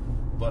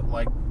 But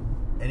like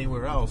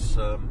anywhere else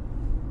in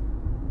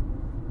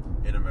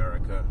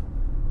America,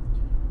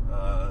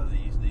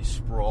 the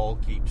sprawl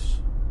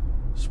keeps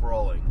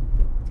sprawling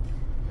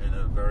in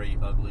a very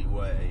ugly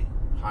way.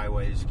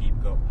 Highways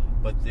keep going.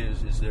 But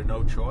is there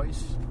no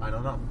choice? I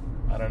don't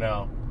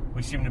know.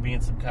 We seem to be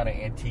in some kind of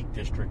antique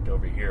district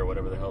over here,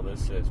 whatever the hell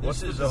this is.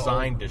 What's the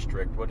design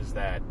district? What is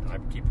that? I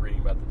keep reading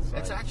about the design.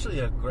 It's actually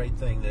a great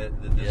thing. The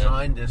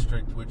design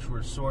district, which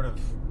we're sort of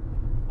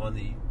on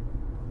the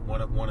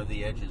one of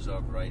the edges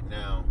of right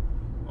now,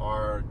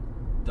 are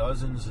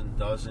dozens and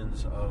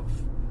dozens of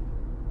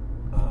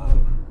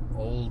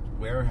old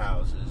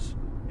warehouses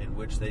in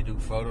which they do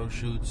photo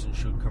shoots and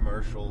shoot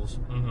commercials,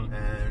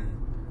 and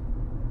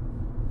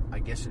I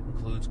guess it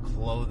includes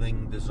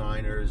clothing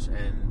designers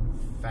and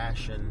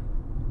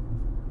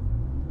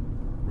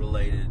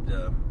fashion-related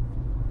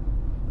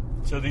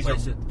so these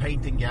places,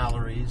 painting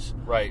galleries.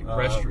 Right.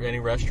 Any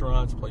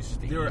restaurants, places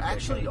to eat? There are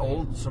actually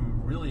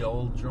some really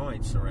old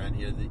joints around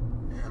here that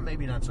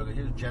maybe not so good.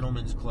 Here's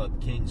Gentleman's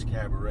Club, King's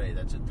Cabaret.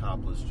 That's a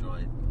topless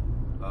joint.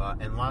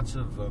 And lots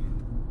of,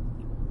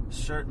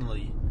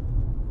 certainly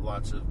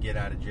lots of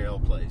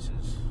get-out-of-jail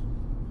places,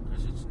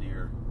 because it's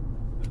near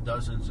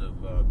dozens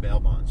of bail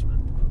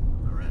bondsmen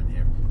around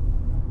here.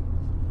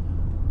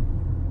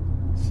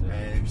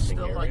 And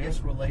still, area. I guess,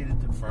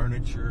 related to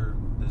furniture,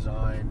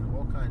 design,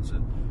 all kinds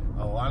of...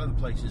 A lot of the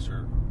places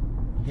are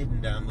hidden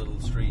down little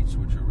streets,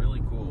 which are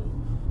really cool.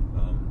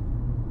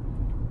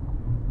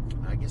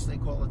 I guess they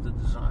call it the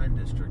Design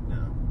District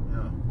now.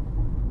 Yeah.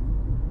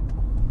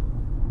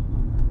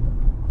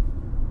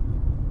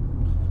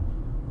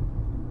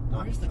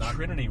 Where's the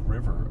Trinity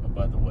River,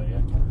 by the way?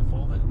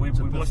 It's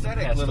a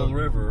pathetic little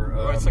river.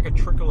 It's like a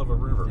trickle of a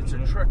river. It's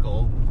a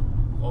trickle,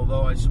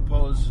 although I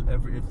suppose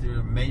if there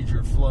are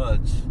major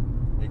floods,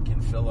 it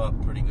can fill up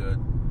pretty good.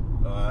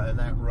 And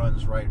that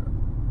runs right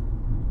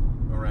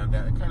around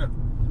that.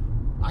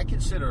 I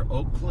consider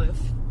Oak Cliff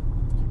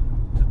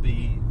to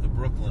be the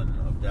Brooklyn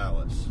of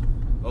Dallas.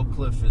 Oak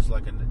Cliff is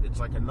like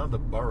another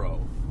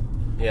borough.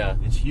 Yeah.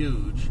 It's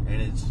huge,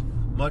 and it's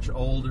much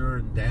older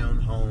and down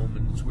home,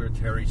 and it's where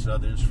Terry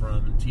Southern's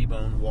from, and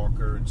T-Bone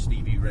Walker and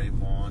Stevie Ray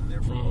Vaughan.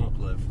 They're from Oak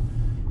Cliff.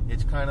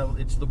 It's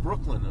the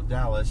Brooklyn of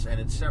Dallas, and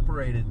it's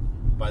separated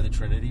by the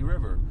Trinity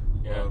River,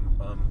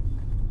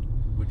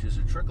 which is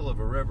a trickle of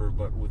a river,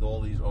 but with all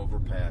these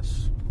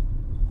overpass.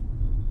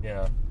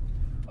 Yeah.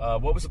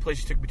 What was the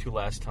place you took me to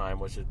last time?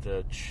 Was it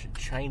the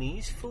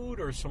Chinese food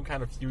or some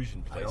kind of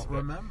fusion place? I don't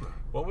remember.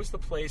 What was the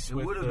place? It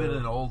would have been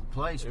an old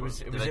place.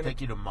 Did I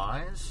take you to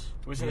Maya's?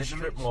 It was in a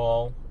strip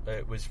mall.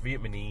 It was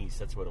Vietnamese.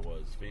 That's what it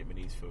was.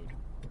 Vietnamese food.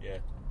 Yeah.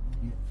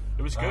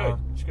 It was good.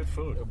 It was good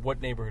food.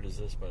 What neighborhood is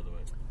this, by the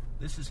way?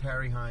 This is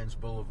Harry Hines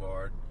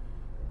Boulevard,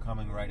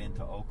 coming right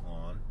into Oak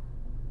Lawn.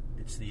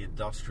 It's the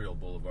industrial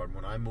boulevard.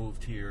 When I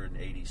moved here in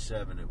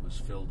 '87, it was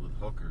filled with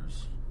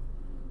hookers.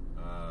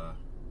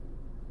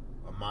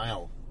 A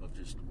mile of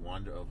just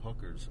of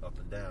hookers up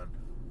and down,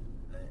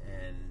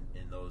 and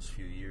in those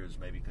few years,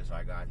 maybe because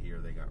I got here,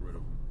 they got rid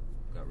of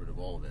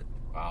all of it.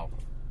 Wow.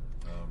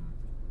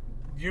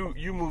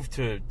 You moved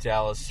to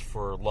Dallas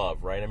for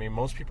love, right? I mean,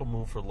 most people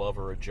move for love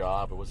or a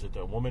job. Was it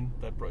a woman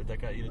that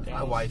got you to Dallas?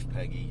 My wife,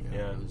 Peggy.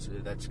 Yeah.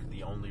 That's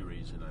the only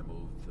reason I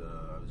moved.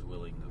 I was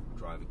willing to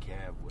drive a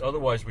cab.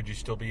 Otherwise, would you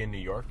still be in New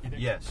York? You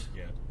think? Yes.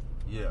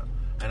 Yeah.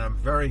 And I'm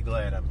very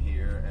glad I'm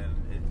here.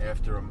 And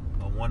after a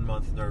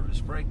 1-month nervous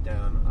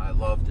breakdown, I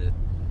loved it,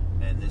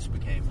 and this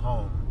became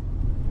home.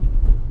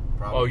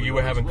 Probably you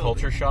were having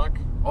culture shock?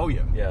 Oh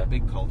yeah, yeah,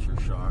 big culture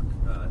shock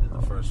in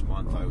the first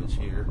month I was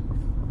here,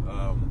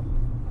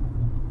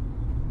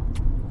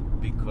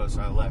 because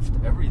I left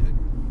everything.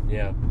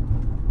 Yeah.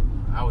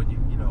 How would you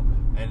know?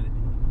 And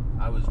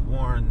I was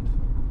warned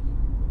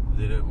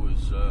that it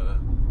was.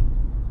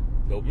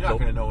 You're not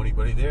going to know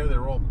anybody there.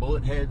 They're all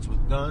bullet heads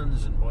with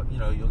guns, and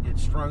you'll get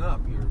strung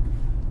up. You're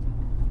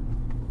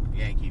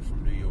Yankee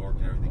from New York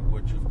and everything,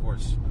 which of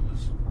course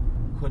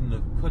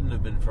couldn't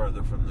have been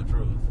further from the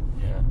truth.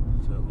 Yeah.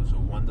 So it was a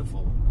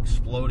wonderful,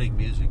 exploding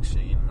music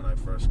scene when I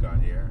first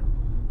got here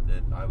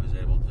that I was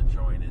able to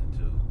join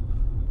into.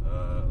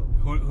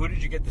 Who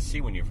did you get to see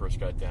when you first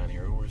got down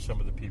here? Who were some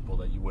of the people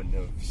that you wouldn't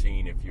have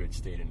seen if you had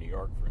stayed in New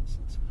York, for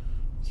instance?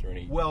 Is there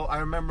any? Well, I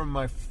remember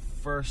my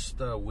first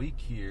week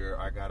here,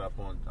 I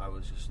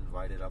was just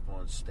invited up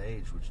on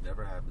stage, which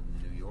never happened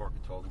in New York.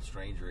 A total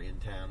stranger in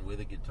town with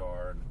a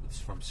guitar, and it's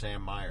from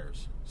Sam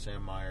Myers.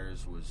 Sam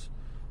Myers was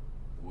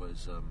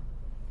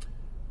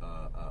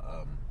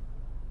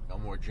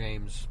Elmore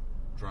James'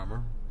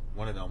 drummer.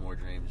 One of Elmore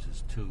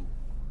James' 2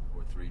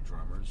 or 3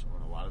 drummers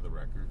on a lot of the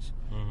records,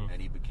 and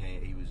he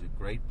was a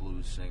great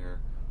blues singer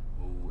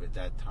who at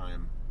that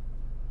time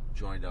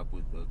joined up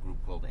with a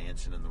group called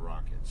Anson and the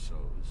Rockets. So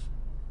it was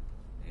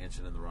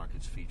Anson and the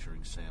Rockets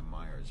featuring Sam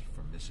Myers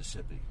from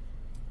Mississippi.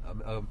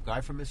 A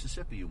guy from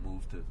Mississippi who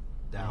moved to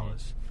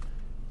Dallas.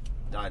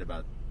 He died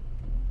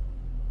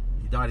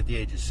at the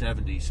age of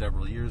 70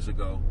 several years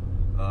ago.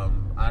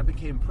 I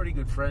became pretty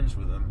good friends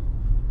with him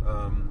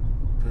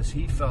because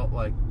he felt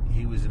like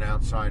he was an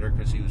outsider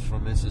because he was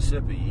from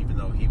Mississippi, even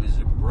though he was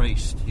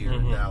embraced here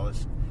in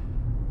Dallas.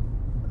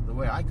 The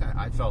way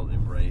I felt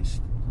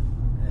embraced.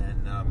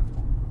 And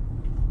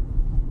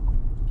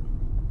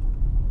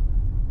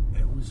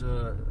it was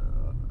a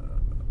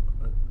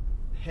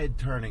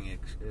head-turning,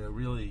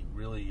 really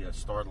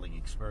startling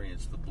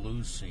experience. The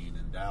blues scene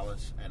in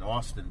Dallas and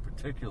Austin,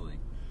 particularly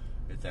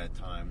at that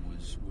time,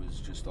 was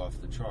just off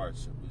the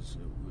charts. It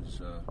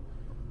was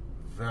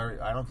very.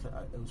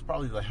 It was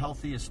probably the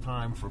healthiest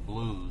time for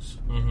blues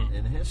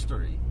in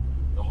history.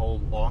 The whole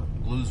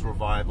blues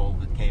revival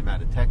that came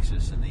out of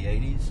Texas in the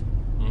 '80s.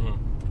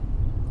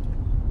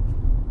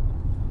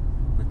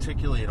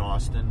 particularly in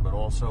Austin, but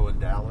also in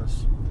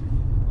Dallas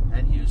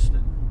and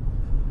Houston.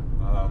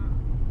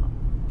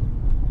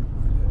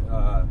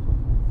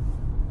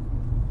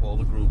 All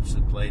the groups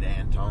that played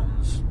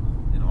Antones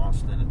in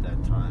Austin at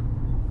that time.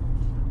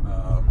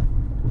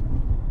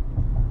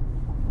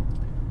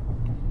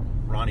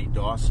 Ronnie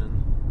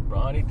Dawson.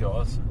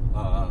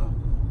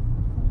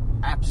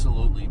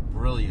 Absolutely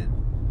brilliant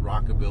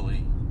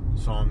rockabilly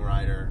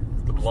songwriter.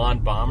 The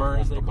Blonde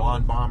Bomber? The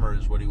Blonde Bomber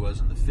is what he was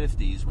in the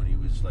 50s when he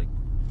was like,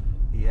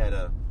 he had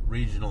a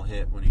regional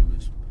hit when he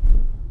was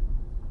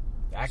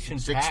Action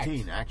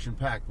 16,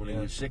 action-packed when he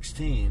was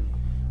 16,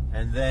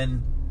 and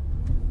then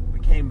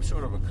became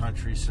sort of a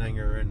country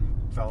singer and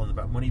fell in the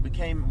back. When he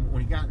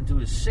got into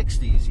his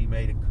 60s, he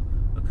made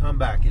a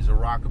comeback as a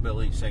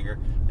rockabilly singer,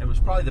 and was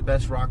probably the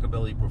best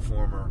rockabilly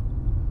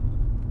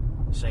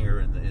singer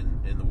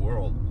in the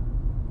world.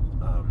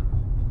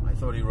 I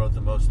thought he wrote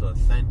the most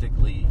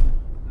authentically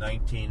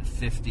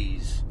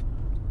 1950s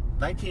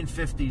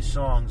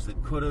songs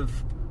that could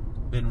have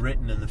been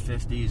written in the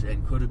 50s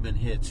and could have been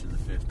hits in the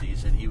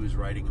 50s, and he was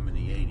writing them in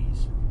the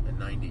 80s and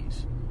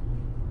 90s.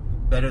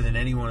 Better than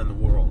anyone in the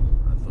world,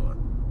 I thought.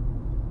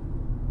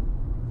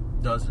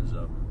 Dozens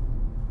of them.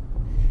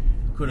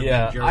 Could have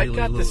been Jerry I Lee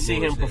got to see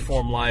him Lewis hits.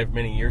 perform live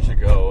many years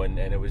ago, and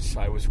I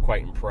was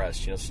quite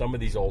impressed. You know, some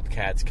of these old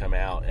cats come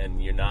out,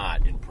 and you're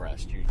not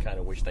impressed. You kind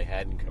of wish they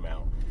hadn't come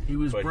out. He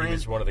was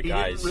one of the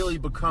guys. He didn't really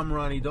become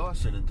Ronnie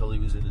Dawson until he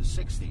was in his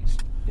 60s.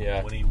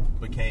 Yeah. When he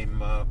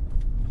became,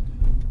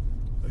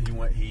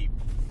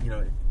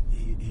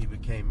 he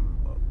became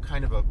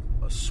kind of a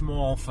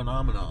small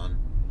phenomenon.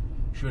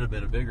 Should have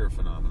been a bigger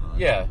phenomenon.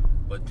 Yeah.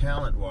 But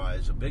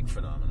talent-wise, a big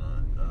phenomenon.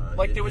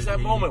 Like there was that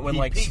moment when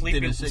like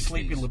Sleepy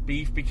Sleepy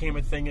LaBeef became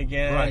a thing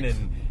again, Right.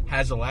 and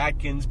Hazel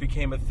Atkins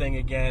became a thing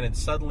again, and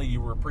suddenly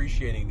you were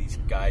appreciating these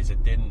guys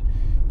that didn't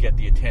get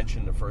the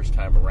attention the first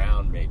time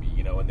around, maybe,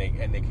 you know, and they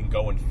can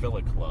go and fill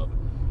a club,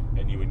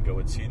 and you would go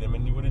and see them,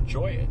 and you would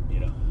enjoy it, you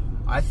know.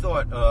 I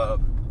thought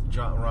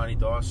Ronnie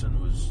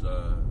Dawson was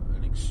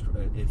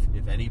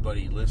if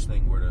anybody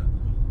listening were to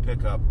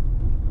pick up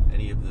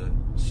any of the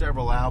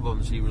several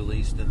albums he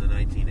released in the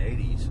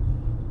 1980s.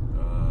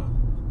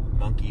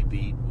 Monkey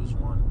Beat was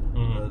one.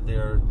 Mm-hmm.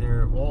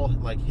 They're all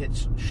like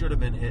hits, should have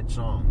been hit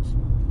songs.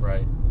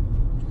 Right.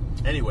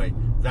 Anyway,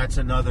 that's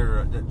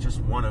just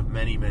one of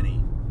many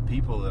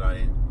people that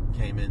I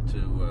came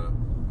into.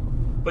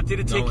 But did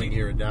it take you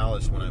here in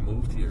Dallas when I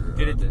moved here?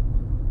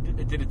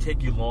 Did it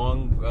take you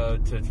long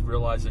to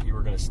realize that you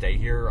were going to stay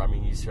here? I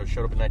mean, you showed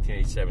up in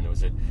 1987.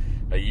 Was it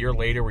a year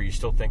later? Were you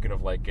still thinking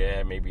of like,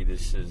 maybe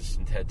this is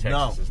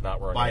Texas is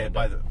not where I'm going to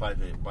end up?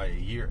 By a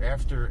year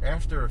after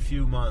a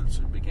few months,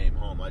 it became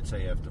home. I'd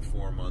say after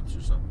 4 months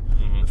or something.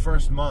 Mm-hmm. The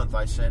first month,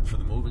 I sent for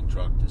the moving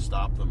truck to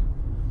stop them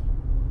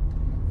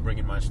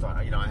bringing my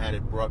stuff. You know, I had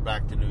it brought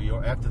back to New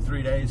York. After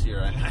 3 days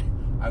here,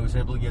 I was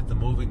able to get the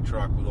moving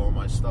truck with all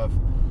my stuff.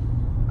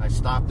 I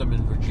stopped them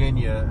in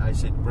Virginia. I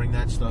said, bring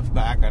that stuff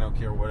back. I don't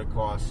care what it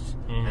costs.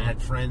 Mm-hmm. And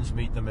had friends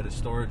meet them at a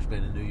storage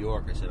bin in New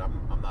York. I said,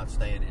 I'm not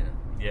staying here.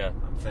 Yeah.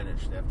 I'm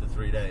finished after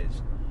 3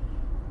 days.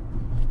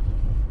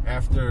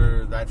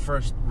 After that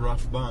first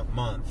rough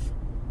month,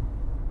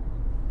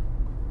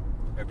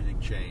 everything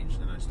changed,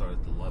 and I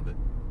started to love it.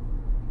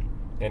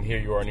 And here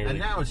you are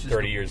nearly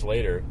 30 years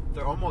later.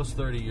 They're almost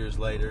 30 years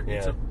later.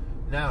 Yeah.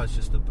 Now it's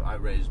just I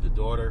raised a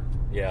daughter.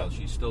 Yeah. Well,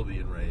 she's still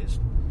being raised.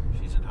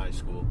 She's in high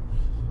school.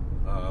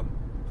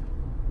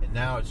 And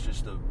now it's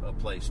just a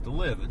place to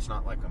live. It's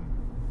not like I'm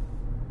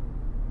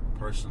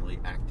personally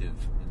active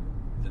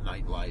in the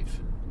nightlife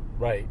and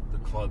right. the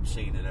club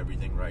scene and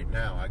everything right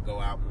now. I go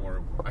out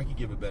more. I could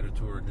give a better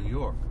tour of New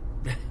York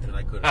than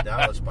I could of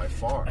Dallas by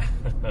far.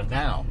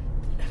 Now,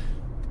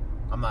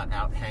 I'm not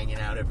out hanging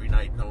out every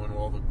night knowing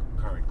all the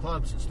current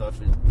clubs and stuff,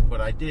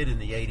 but I did in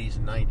the 80s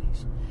and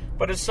 90s.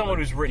 But as someone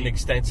who's written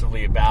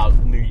extensively about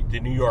the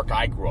New York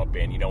I grew up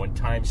in, you know, in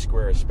Times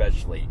Square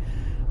especially,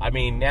 I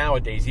mean,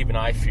 nowadays even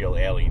I feel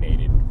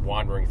alienated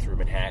wandering through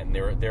Manhattan.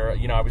 There,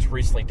 you know, I was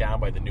recently down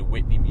by the new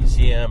Whitney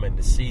Museum, and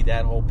to see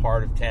that whole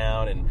part of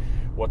town and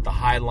what the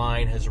High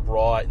Line has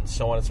wrought and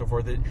so on and so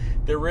forth,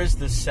 there is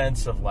this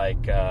sense of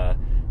like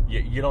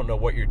you don't know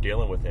what you're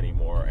dealing with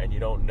anymore, and you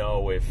don't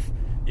know if,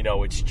 you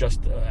know, it's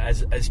just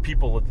as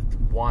people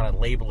want to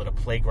label it a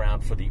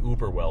playground for the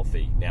uber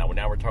wealthy. Now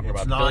we're talking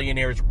about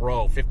Billionaires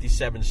Row,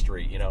 57th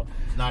Street. You know,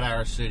 it's not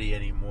our city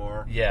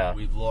anymore. Yeah,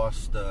 we've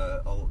lost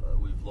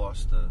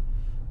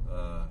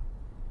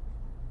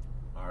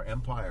our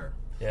empire.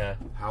 Yeah.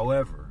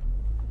 However,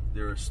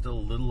 there are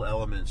still little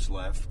elements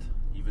left,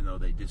 even though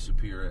they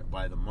disappear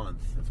by the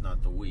month, if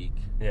not the week.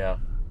 Yeah.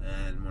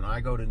 And when I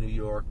go to New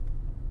York,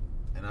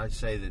 and I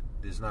say that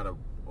there's not a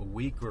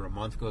week or a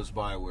month goes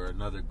by where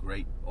another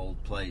great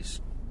old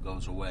place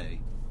goes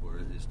away or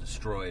is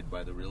destroyed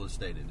by the real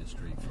estate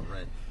industry for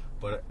rent.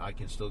 But I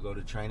can still go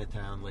to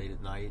Chinatown late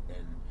at night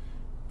and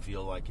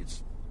feel like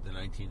it's the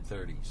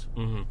 1930s.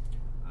 Mm-hmm.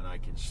 And I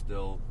can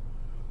still...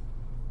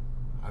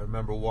 I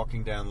remember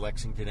walking down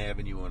Lexington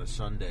Avenue on a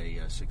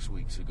Sunday 6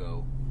 weeks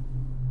ago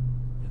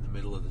in the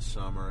middle of the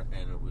summer,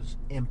 and it was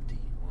empty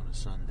on a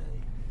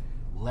Sunday.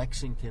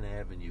 Lexington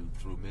Avenue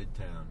through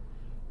Midtown,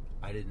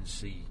 I didn't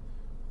see,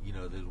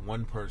 there's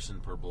one person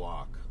per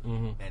block.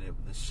 And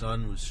the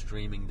sun was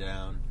streaming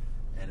down,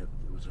 and it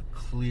was a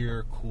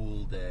clear,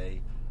 cool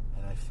day,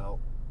 and I felt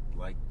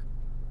like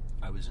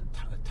I was in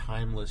a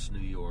timeless New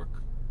York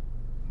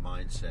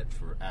mindset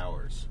for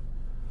hours.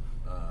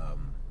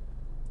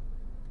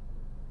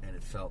 And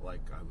it felt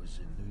like I was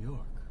in New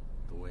York,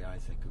 the way I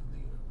think of New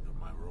York,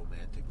 my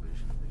romantic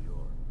vision of New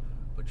York,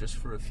 but just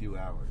for a few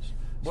hours.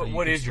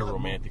 What is your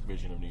romantic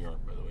vision of New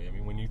York, by the way? I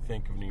mean, when you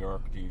think of New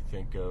York, do you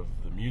think of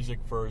the music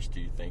first? Do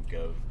you think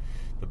of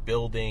the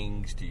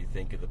buildings? Do you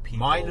think of the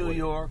people? My New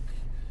York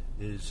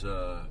is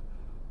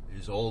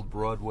Old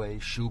Broadway,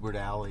 Schubert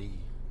Alley,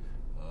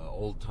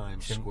 Old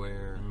Times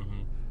Square.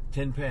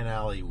 Tin Pan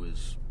Alley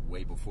was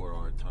way before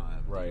our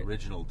time. Right. The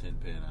original Tin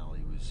Pan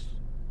Alley was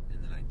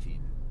in the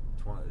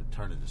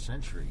turn of the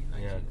century,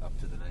 up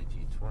to the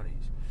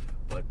 1920s.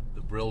 But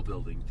the Brill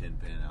Building, Tin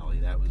Pan Alley,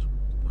 that was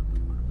when we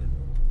would have been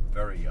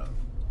very young.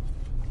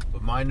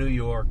 But my New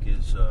York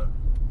is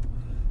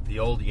the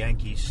old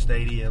Yankee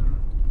Stadium,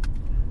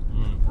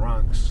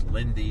 Bronx,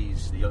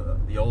 Lindy's,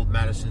 the old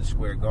Madison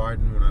Square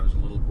Garden when I was a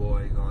little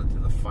boy, going to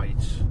the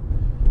fights.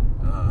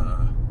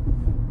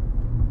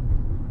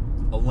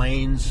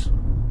 Elaine's,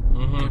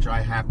 which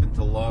I happen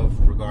to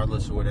love,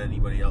 regardless of what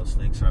anybody else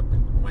thinks. I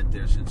went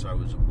there since I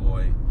was a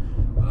boy.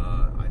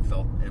 I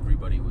felt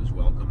everybody was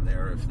welcome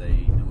there if they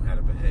knew how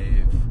to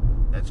behave.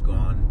 That's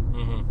gone.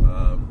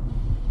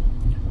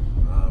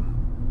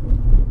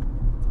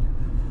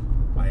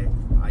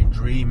 I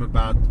dream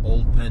about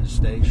Old Penn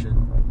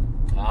Station.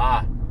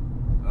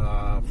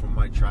 From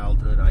my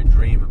childhood, I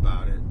dream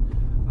about it.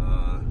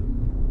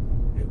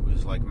 It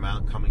was like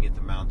coming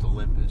into Mount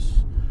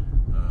Olympus.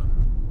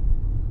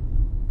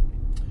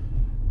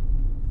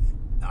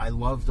 I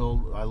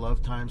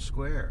loved Times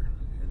Square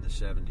in the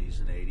 70s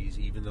and 80s,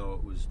 even though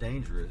it was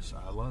dangerous.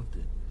 I loved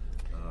it.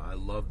 I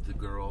loved the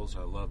girls.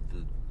 I loved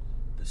the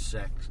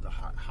sex, the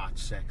hot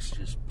sex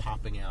just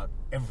popping out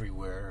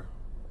everywhere.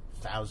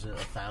 A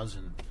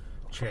thousand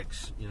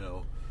chicks,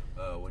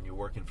 when you're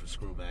working for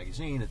Screw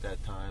Magazine at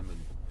that time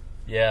and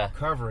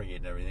covering it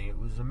and everything. It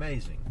was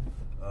amazing.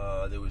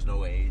 There was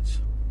no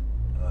AIDS.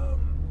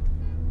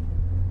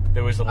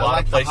 There was a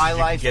lot of places you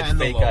could get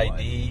fake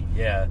ID.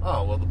 Yeah.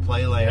 Oh, well, the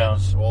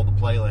Playlands, all the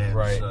Playlands,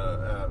 right.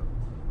 That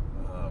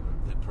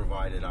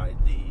provided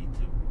ID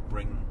to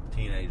bring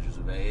teenagers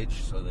of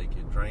age so they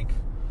could drink.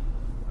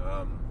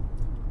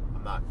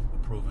 I'm not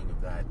approving of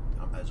that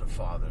as a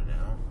father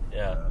now.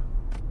 Yeah.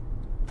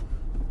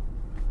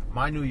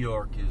 My New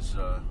York is,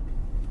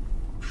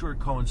 I'm sure it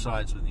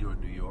coincides with your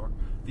New York.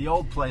 The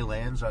old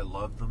Playlands, I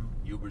love them.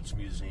 Hubert's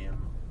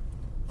Museum,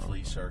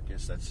 Flea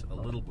Circus. That's a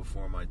little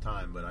before my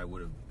time, but I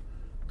would have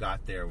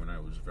got there when I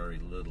was very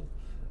little.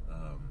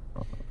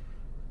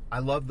 I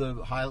love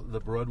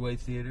the Broadway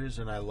theaters,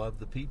 and I love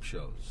the peep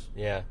shows.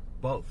 Yeah.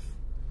 Both.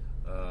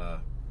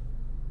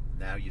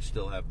 Now you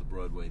still have the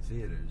Broadway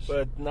theaters.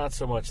 But not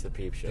so much the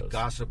peep shows. The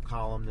gossip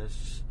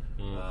columnists.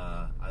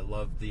 I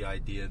loved the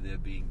idea of there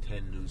being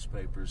 10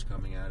 newspapers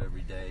coming out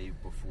every day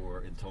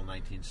until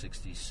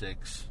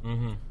 1966.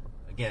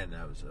 Again,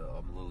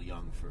 I'm a little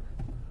young for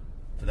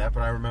that,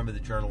 but I remember the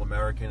Journal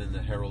American and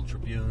the Herald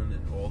Tribune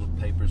and all the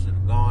papers that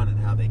have gone and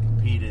how they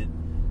competed.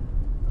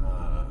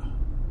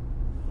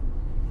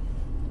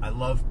 I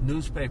loved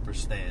newspaper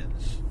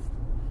stands,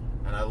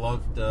 and I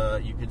loved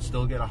you could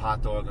still get a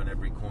hot dog on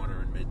every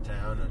corner in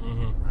Midtown,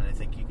 and I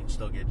think you can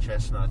still get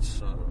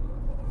chestnuts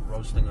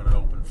roasting on an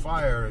open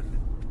fire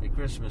at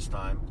Christmas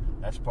time.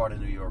 That's part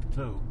of New York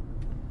too.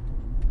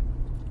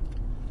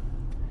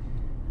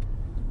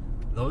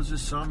 Those are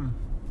some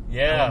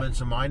elements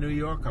of my New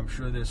York. I'm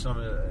sure there's some.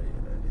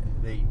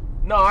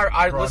 No,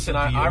 I listen.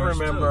 I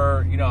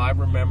remember. Too. I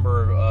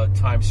remember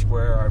Times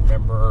Square. I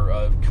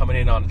remember coming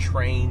in on a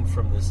train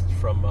from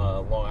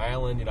Long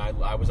Island.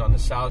 I was on the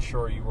South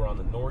Shore. You were on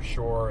the North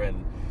Shore,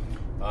 and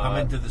come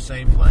into the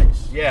same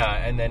place. Yeah,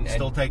 and then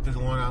still take the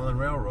Long Island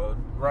Railroad.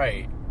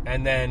 Right,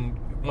 and then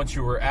once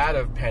you were out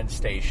of Penn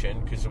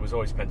Station, because it was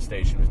always Penn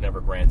Station, it was never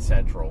Grand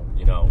Central.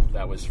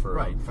 That was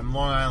for from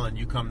Long Island.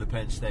 You come to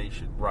Penn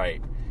Station.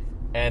 Right,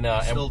 and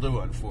still do,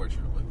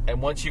 unfortunately. And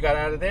once you got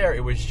out of there,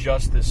 it was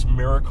just this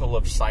miracle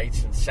of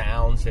sights and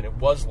sounds, and it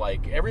was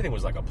like everything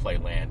was like a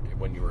playland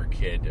when you were a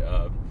kid.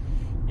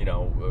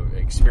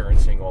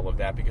 Experiencing all of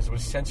that because it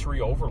was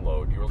sensory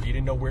overload. You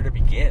didn't know where to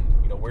begin.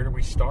 Where do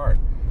we start?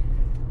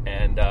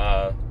 And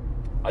I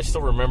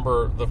still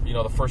remember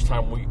the first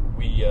time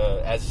we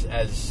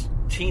as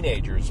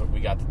teenagers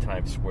we got to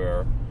Times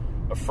Square.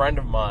 A friend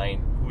of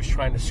mine who was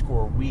trying to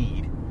score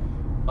weed,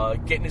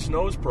 getting his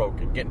nose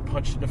broken, getting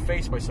punched in the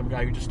face by some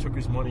guy who just took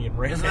his money and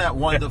ran. Isn't that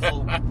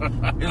wonderful?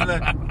 Isn't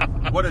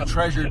that what a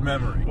treasured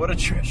memory? What a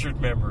treasured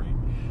memory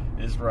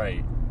is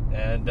right.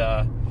 And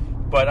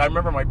but I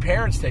remember my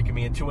parents taking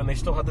me into when they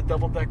still had the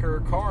double-decker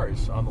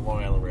cars on the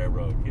Long Island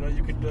Railroad.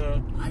 You could.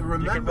 I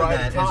remember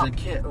that as a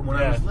kid. When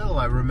I was little,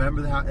 I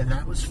remember that, and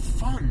that was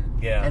fun.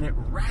 Yeah, and it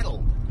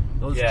rattled.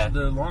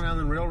 The Long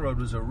Island Railroad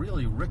was a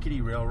really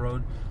rickety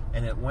railroad.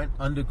 and it went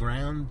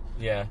underground.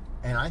 Yeah.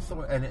 And I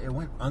thought, and it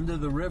went under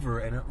the river,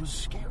 and it was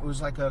scary. It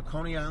was like a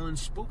Coney Island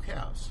spook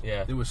house.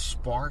 Yeah. There was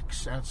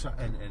sparks outside,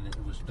 and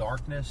it was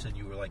darkness, and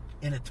you were like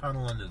in a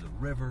tunnel under the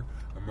river,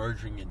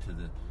 emerging into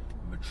the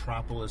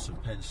metropolis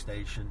of Penn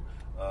Station.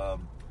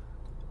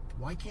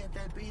 Why can't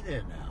that be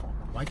there now?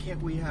 Why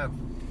can't we have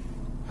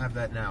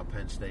that now,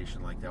 Penn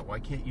Station, like that? Why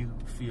can't you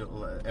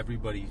feel?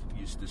 Everybody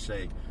used to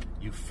say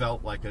you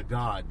felt like a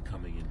god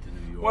coming into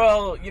New York.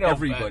 Well,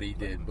 everybody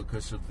did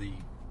because of the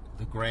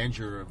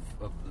grandeur of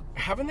the.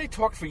 Haven't they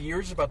talked for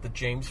years about the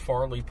James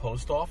Farley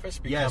Post Office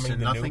becoming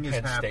the new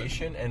Penn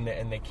Station, and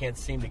they can't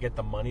seem to get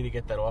the money to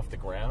get that off the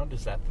ground?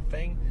 Is that the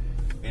thing?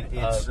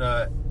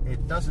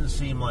 It doesn't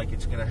seem like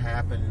it's going to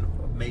happen.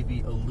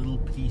 Maybe a little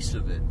piece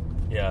of it.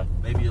 Yeah.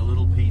 Maybe a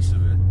little piece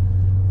of it.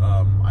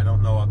 I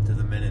don't know up to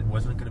the minute.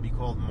 Wasn't it going to be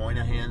called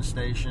Moynihan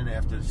Station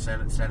after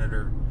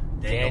Senator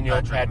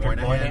Daniel Patrick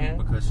Moynihan?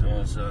 Because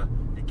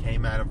it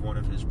came out of one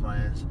of his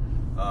plans.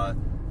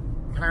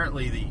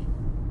 Apparently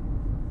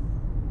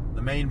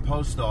the main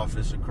post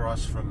office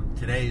across from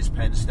today's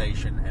Penn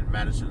Station and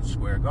Madison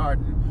Square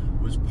Garden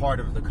was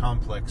part of the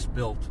complex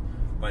built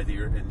by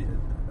the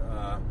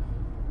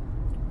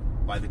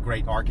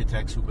great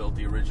architects who built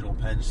the original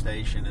Penn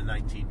Station in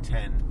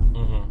 1910.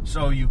 Mm-hmm.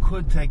 So you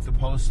could take the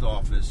post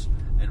office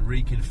and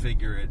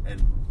reconfigure it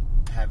and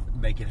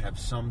make it have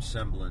some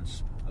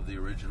semblance of the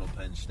original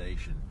Penn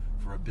Station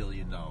for $1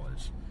 billion.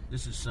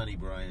 This is Sonny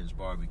Bryan's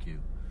Barbecue.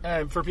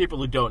 And for people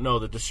who don't know,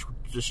 the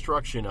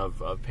destruction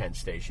of Penn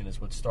Station is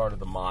what started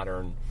the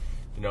modern,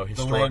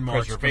 historic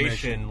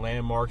preservation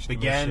landmarks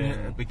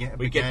commission.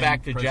 We get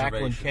back to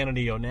Jacqueline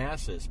Kennedy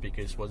Onassis,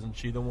 because wasn't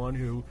she the one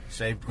who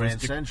saved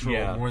Grand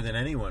Central more than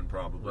anyone,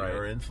 probably? Right.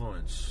 Her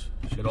influence.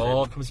 It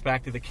all comes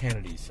back to the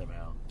Kennedys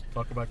somehow.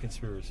 Talk about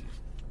conspiracies.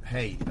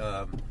 Hey,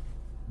 I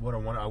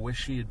wish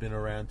she had been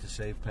around to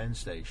save Penn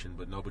Station,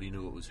 but nobody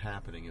knew it was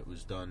happening. It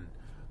was done.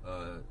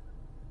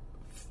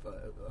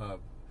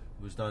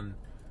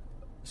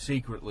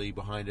 Secretly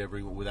behind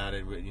everyone, without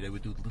everyone. They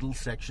would do little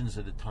sections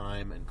at a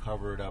time and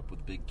cover it up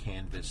with big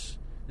canvas.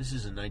 This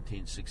is in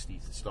 1960,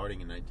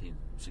 starting in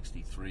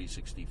 1963,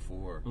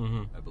 64,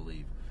 I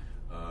believe.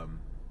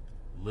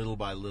 Little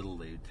by little,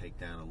 they would take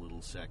down a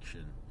little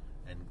section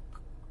and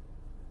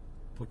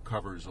put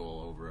covers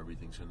all over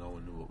everything so no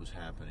one knew what was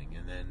happening.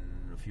 And then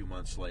a few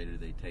months later,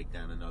 they take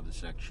down another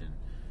section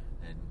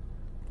and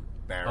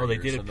barriers. Oh, they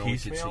did so it no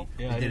piecemeal?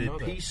 They did it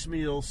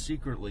piecemeal,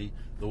 secretly,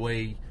 the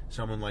way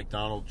someone like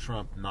Donald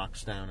Trump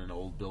knocks down an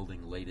old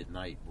building late at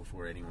night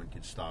before anyone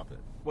can stop it.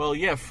 Well,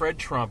 yeah, Fred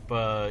Trump,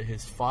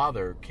 his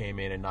father came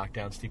in and knocked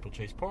down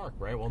Steeplechase Park,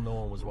 right? Well, no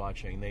one was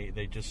watching.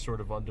 They just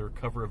sort of under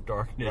cover of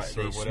darkness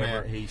or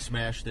whatever. He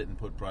smashed it and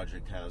put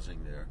Project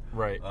Housing there.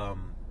 Right.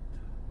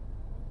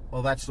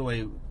 Well, that's the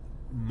way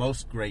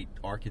most great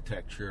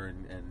architecture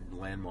and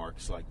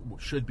landmarks,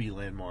 should be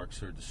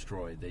landmarks, are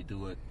destroyed. They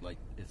do it like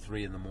at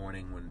 3 a.m.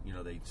 when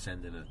they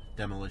send in a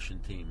demolition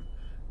team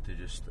to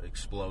just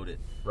explode it,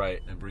 right,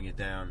 and bring it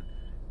down.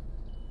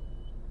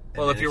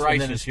 Well, if you're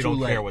ISIS, you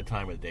don't care what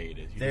time of day it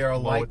is. You they are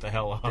blow like it the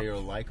hell up. They are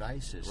like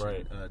ISIS,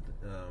 right?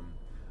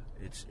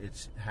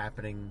 It's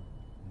happening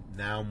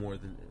now more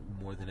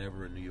than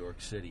ever in New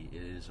York City.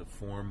 It is a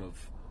form of,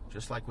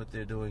 just like what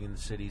they're doing in the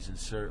cities, and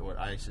what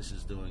ISIS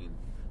is doing in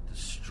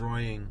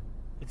destroying.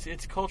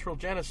 It's cultural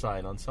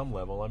genocide on some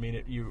level. I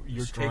mean, you're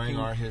destroying taking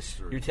our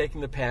history. You're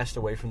taking the past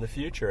away from the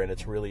future, and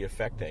it's really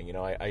affecting.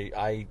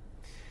 I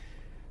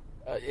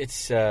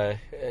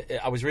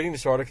was reading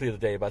this article the other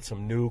day about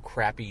some new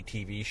crappy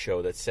TV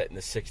show that's set in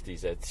the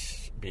 60s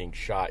that's being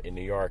shot in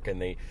New York,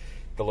 and the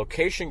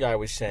location guy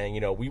was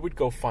saying, we would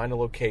go find a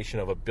location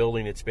of a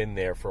building that's been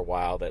there for a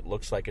while that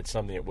looks like it's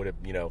something that would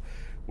have,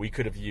 we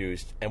could have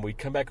used, and we'd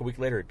come back a week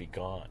later, it'd be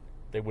gone.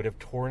 They would have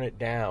torn it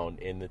down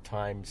in the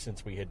time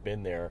since we had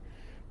been there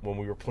when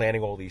we were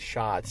planning all these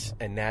shots,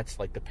 and that's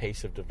like the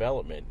pace of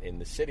development in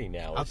the city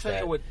now. I'll tell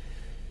you what,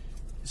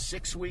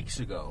 6 weeks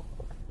ago,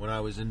 when I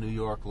was in New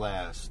York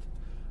last,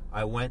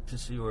 I went to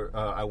see her.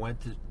 I went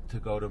to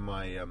go to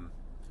my.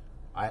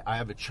 I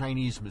have a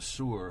Chinese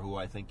masseur who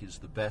I think is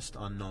the best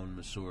unknown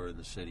masseur in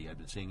the city. I've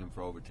been seeing him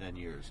for over 10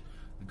 years.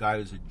 The guy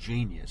is a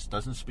genius.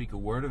 Doesn't speak a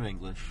word of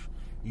English.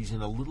 He's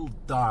in a little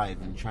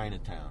dive in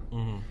Chinatown.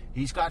 Mm-hmm.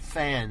 He's got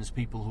fans,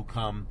 people who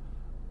come,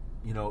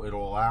 at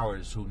all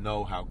hours, who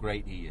know how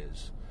great he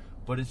is.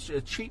 But it's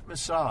a cheap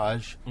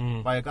massage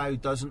by a guy who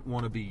doesn't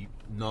want to be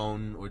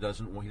known, or he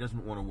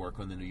doesn't want to work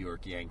on the New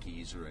York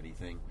Yankees or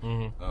anything,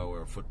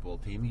 or a football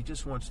team. He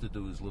just wants to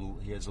do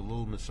he has a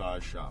little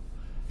massage shop.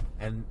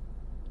 And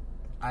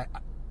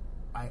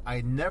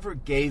I never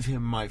gave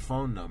him my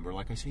phone number.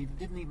 Like I said, he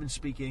didn't even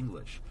speak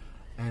English.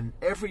 And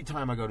every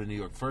time I go to New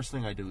York, first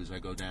thing I do is I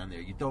go down there.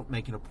 You don't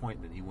make an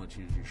appointment. He wants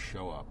you to just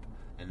show up.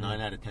 And 9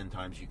 out of 10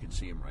 times you can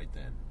see him right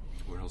then,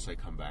 where he'll say,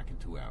 come back in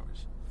 2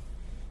 hours.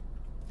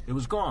 It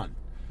was gone.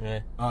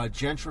 Yeah.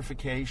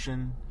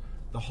 Gentrification,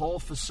 the whole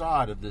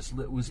facade of this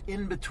was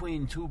in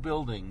between 2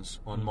 buildings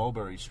on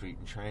Mulberry Street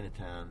in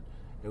Chinatown.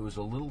 It was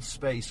a little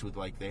space with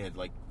they had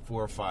 4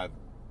 or 5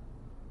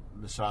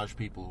 massage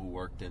people who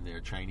worked in there,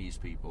 Chinese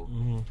people,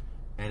 Mm-hmm.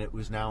 and it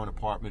was now an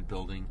apartment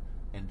building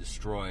and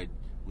destroyed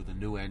with a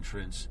new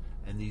entrance.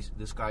 And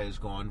this guy is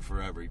gone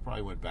forever. He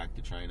probably went back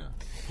to China,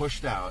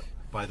 pushed out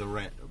by the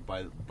rent,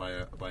 by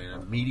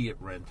an immediate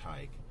rent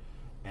hike,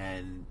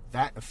 and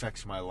that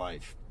affects my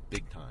life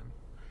big time.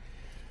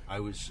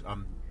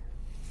 I'm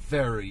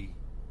very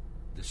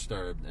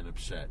disturbed and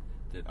upset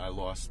that I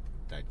lost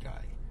that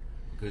guy,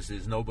 because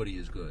there's nobody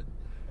as good.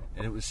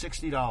 And it was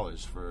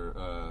 $60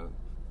 for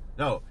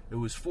it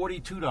was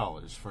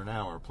 $42 for an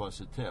hour plus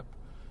a tip.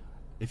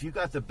 If you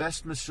got the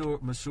best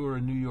masseur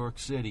in New York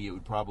City, it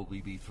would probably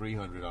be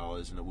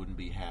 $300, and it wouldn't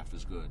be half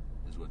as good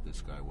as what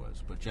this guy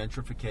was. But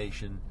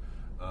gentrification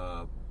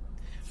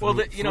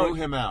threw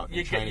him out.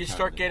 You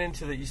start getting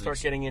into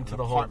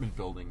the whole apartment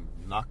building,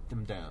 knocked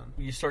him down.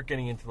 You start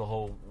getting into the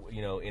whole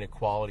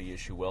inequality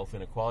issue, wealth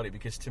inequality,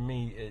 because to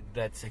me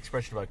that's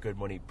expression about good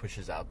money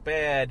pushes out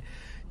bad.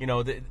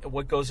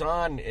 What goes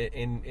on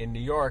in New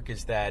York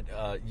is that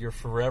you're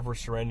forever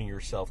surrendering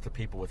yourself to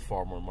people with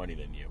far more money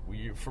than you.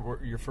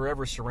 You're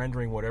forever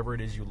surrendering whatever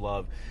it is you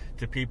love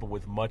to people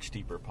with much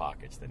deeper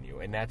pockets than you,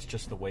 and that's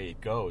just the way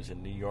it goes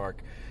in New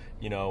York.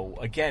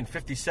 Again,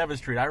 57th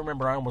Street. I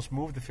remember I almost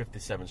moved to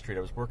 57th Street.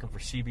 I was working for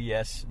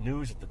CBS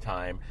News at the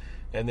time,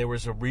 and there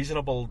was a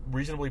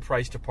reasonably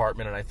priced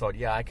apartment, and I thought,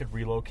 yeah, I could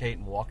relocate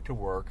and walk to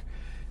work.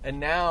 And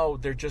now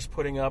they're just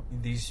putting up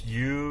these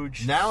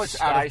huge Now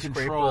it's out of skyscraper-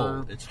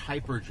 control. It's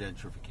hyper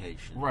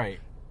gentrification. Right.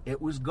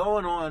 It was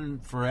going on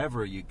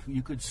forever. You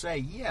could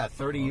say,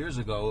 30 years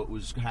ago it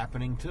was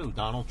happening too.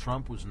 Donald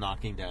Trump was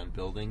knocking down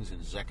buildings,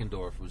 and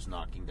Zeckendorf was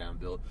knocking down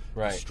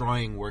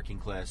destroying working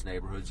class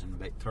neighborhoods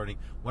and turning.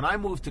 When I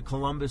moved to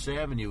Columbus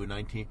Avenue in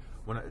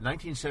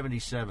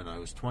 1977, I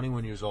was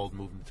 21 years old,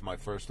 moving to my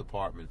first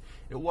apartment.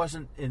 It was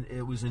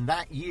in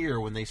that year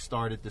when they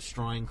started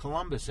destroying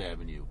Columbus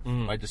Avenue.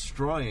 By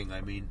destroying, I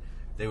mean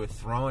they were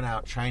throwing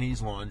out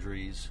Chinese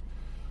laundries,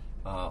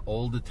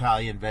 old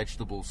Italian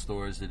vegetable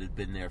stores that had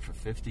been there for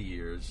 50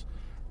 years,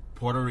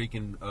 Puerto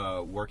Rican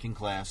working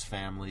class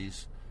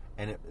families,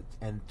 and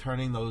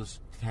turning those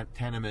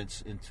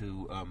tenements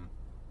into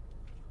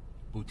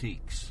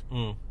boutiques.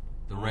 The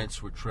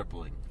rents were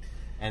tripling.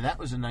 And that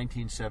was in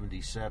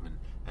 1977.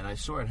 And I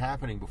saw it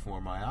happening before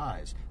my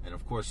eyes. And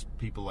of course,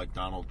 people like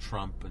Donald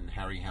Trump and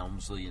Harry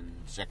Helmsley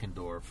and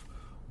Zeckendorf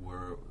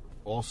were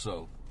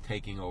also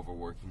taking over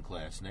working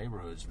class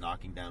neighborhoods,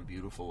 knocking down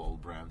beautiful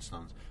old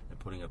brownstones and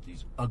putting up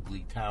these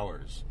ugly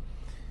towers.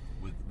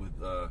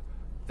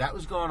 That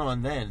was going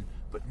on then,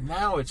 but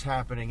now it's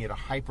happening at a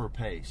hyper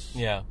pace.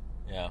 Yeah.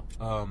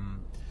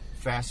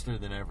 Faster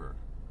than ever.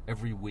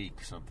 Every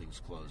week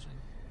something's closing.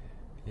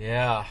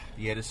 Yeah.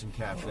 The Edison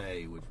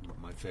Cafe, which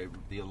my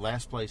favorite, the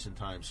last place in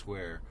Times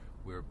Square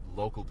where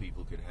local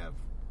people could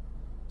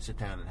sit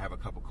down and have a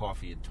cup of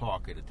coffee and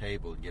talk at a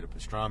table and get a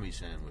pastrami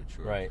sandwich,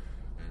 right?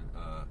 And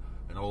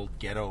an old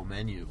ghetto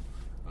menu,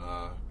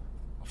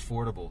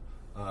 affordable.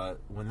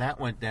 When that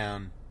went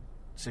down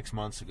 6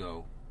 months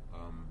ago,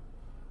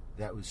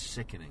 that was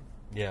sickening.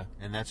 Yeah.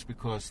 And that's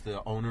because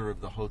the owner of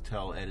the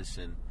Hotel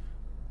Edison,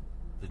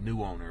 the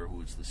new owner, who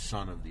was the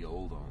son of the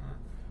old owner,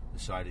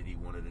 decided he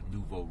wanted a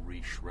nouveau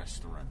riche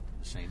restaurant,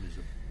 the same as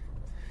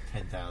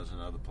 10,000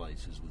 other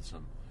places, with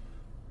some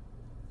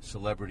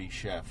celebrity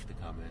chef to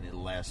come in.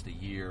 It'll last a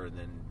year and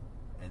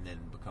then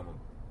become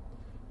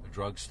a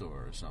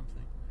drugstore or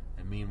something.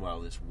 And meanwhile,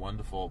 this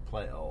wonderful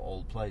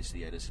old place,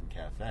 the Edison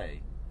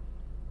Cafe,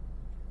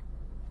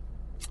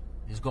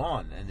 is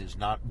gone. And there's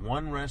not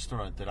one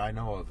restaurant that I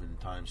know of in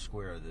Times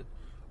Square that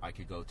I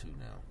could go to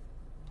now.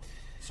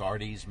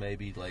 Sardi's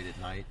maybe late at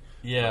night.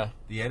 Yeah. But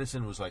the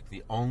Edison was like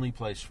the only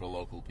place for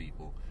local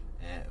people,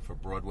 for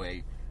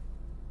Broadway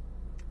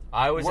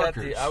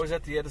workers. I was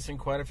at the Edison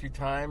quite a few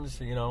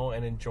times,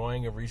 and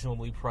enjoying a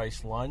reasonably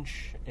priced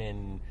lunch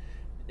in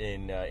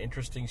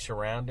interesting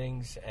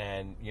surroundings,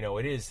 and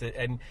it is,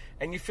 and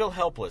you feel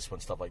helpless when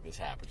stuff like this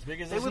happens,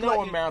 because there's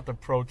no amount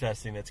of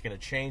protesting that's going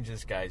to change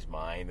this guy's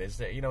mind.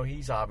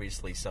 He's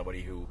obviously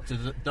somebody who it's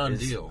a done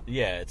deal.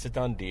 Yeah, it's a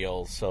done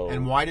deal. So,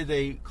 and why did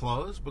they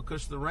close?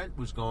 Because the rent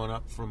was going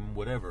up from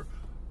whatever,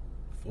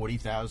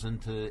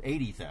 40,000 to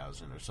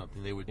 80,000 or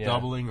something. They were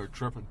doubling or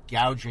tripling,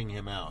 gouging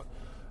him out.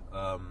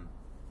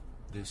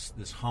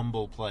 This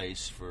humble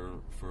place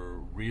for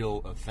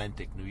real,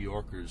 authentic New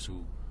Yorkers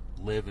who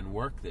live and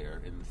work there,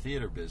 in the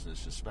theater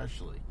business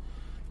especially.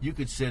 You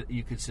could sit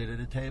at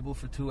a table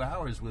for 2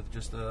 hours with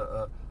just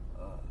a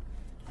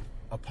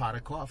pot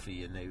of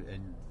coffee, and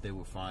they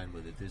were fine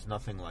with it. There's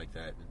nothing like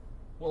that.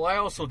 Well, I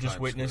also just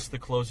witnessed the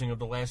closing of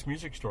the last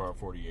music store on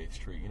 48th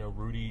Street.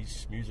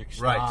 Rudy's Music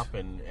Stop,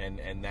 right.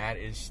 and that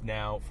is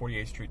now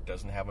 48th Street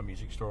doesn't have a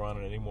music store on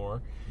it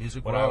anymore.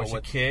 When I was a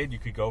kid, you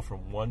could go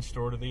from one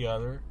store to the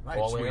other. Right,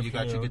 all where afternoon. you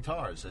got your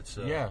guitars. It's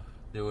yeah.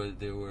 There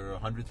were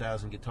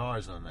 100,000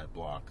 guitars on that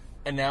block.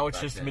 And now it's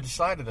just been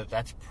decided that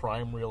that's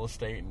prime real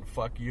estate, and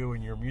fuck you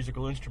and your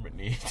musical instrument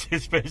needs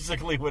is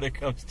basically what it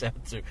comes down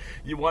to.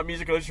 You want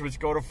musical instruments,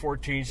 go to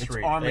 14th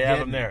Street. They have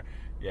them there.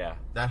 Yeah.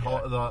 That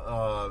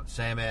whole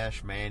Sam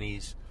Ash,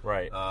 Manny's,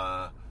 right?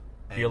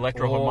 The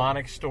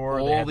Electro-Harmonic store.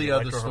 All the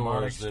other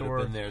stores that have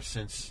been there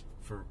since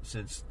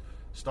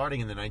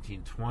starting in the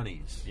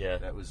 1920s. Yeah.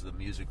 That was the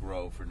Music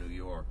Row for New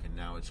York, and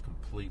now it's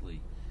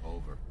completely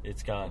over.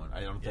 It's gone.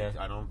 I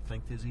don't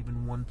think there's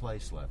even one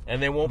place left.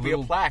 And there won't be a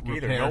plaque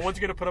either. No repair one's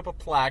going to put up a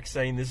plaque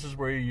saying this is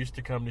where you used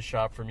to come to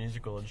shop for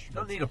musical instruments. You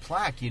don't need a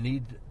plaque. You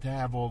need to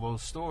have all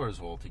those stores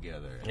all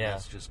together. And Yeah.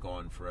 that's just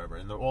gone forever.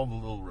 And all the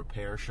little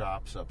repair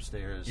shops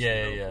upstairs.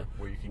 Yeah.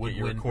 Where you can get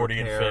your woodwind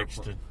accordion repair,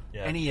 fixed.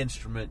 Any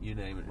instrument, you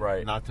name it.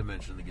 Right. Not to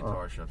mention the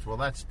guitar shops. Well,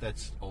 that's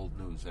old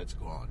news. That's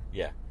gone.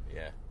 Yeah.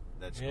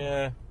 That's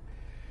gone.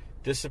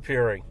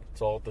 Disappearing.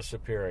 It's all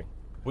disappearing.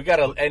 We got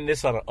to end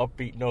this on an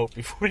upbeat note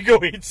before we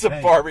go eat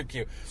some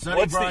barbecue.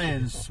 Sonny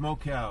Bryan's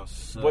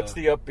Smokehouse. What's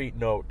the upbeat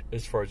note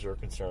as far as you're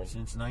concerned?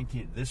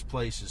 This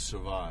place has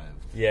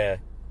survived. Yeah.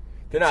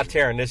 They're not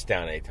tearing this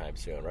down anytime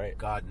soon, right?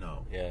 God,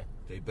 no. Yeah.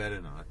 They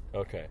better not.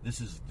 Okay.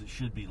 This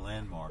should be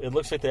landmark. It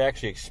looks like they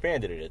actually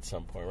expanded it at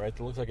some point, right?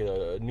 It looks like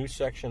a new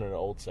section and an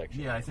old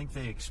section. Yeah, I think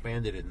they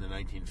expanded it in the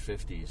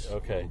 1950s.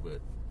 Okay. A little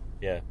bit.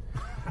 Yeah.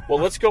 Well,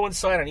 let's go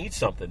inside and eat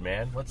something,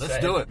 man. Let's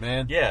do it,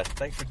 man. Yeah.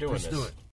 Thanks for doing this. Let's do it.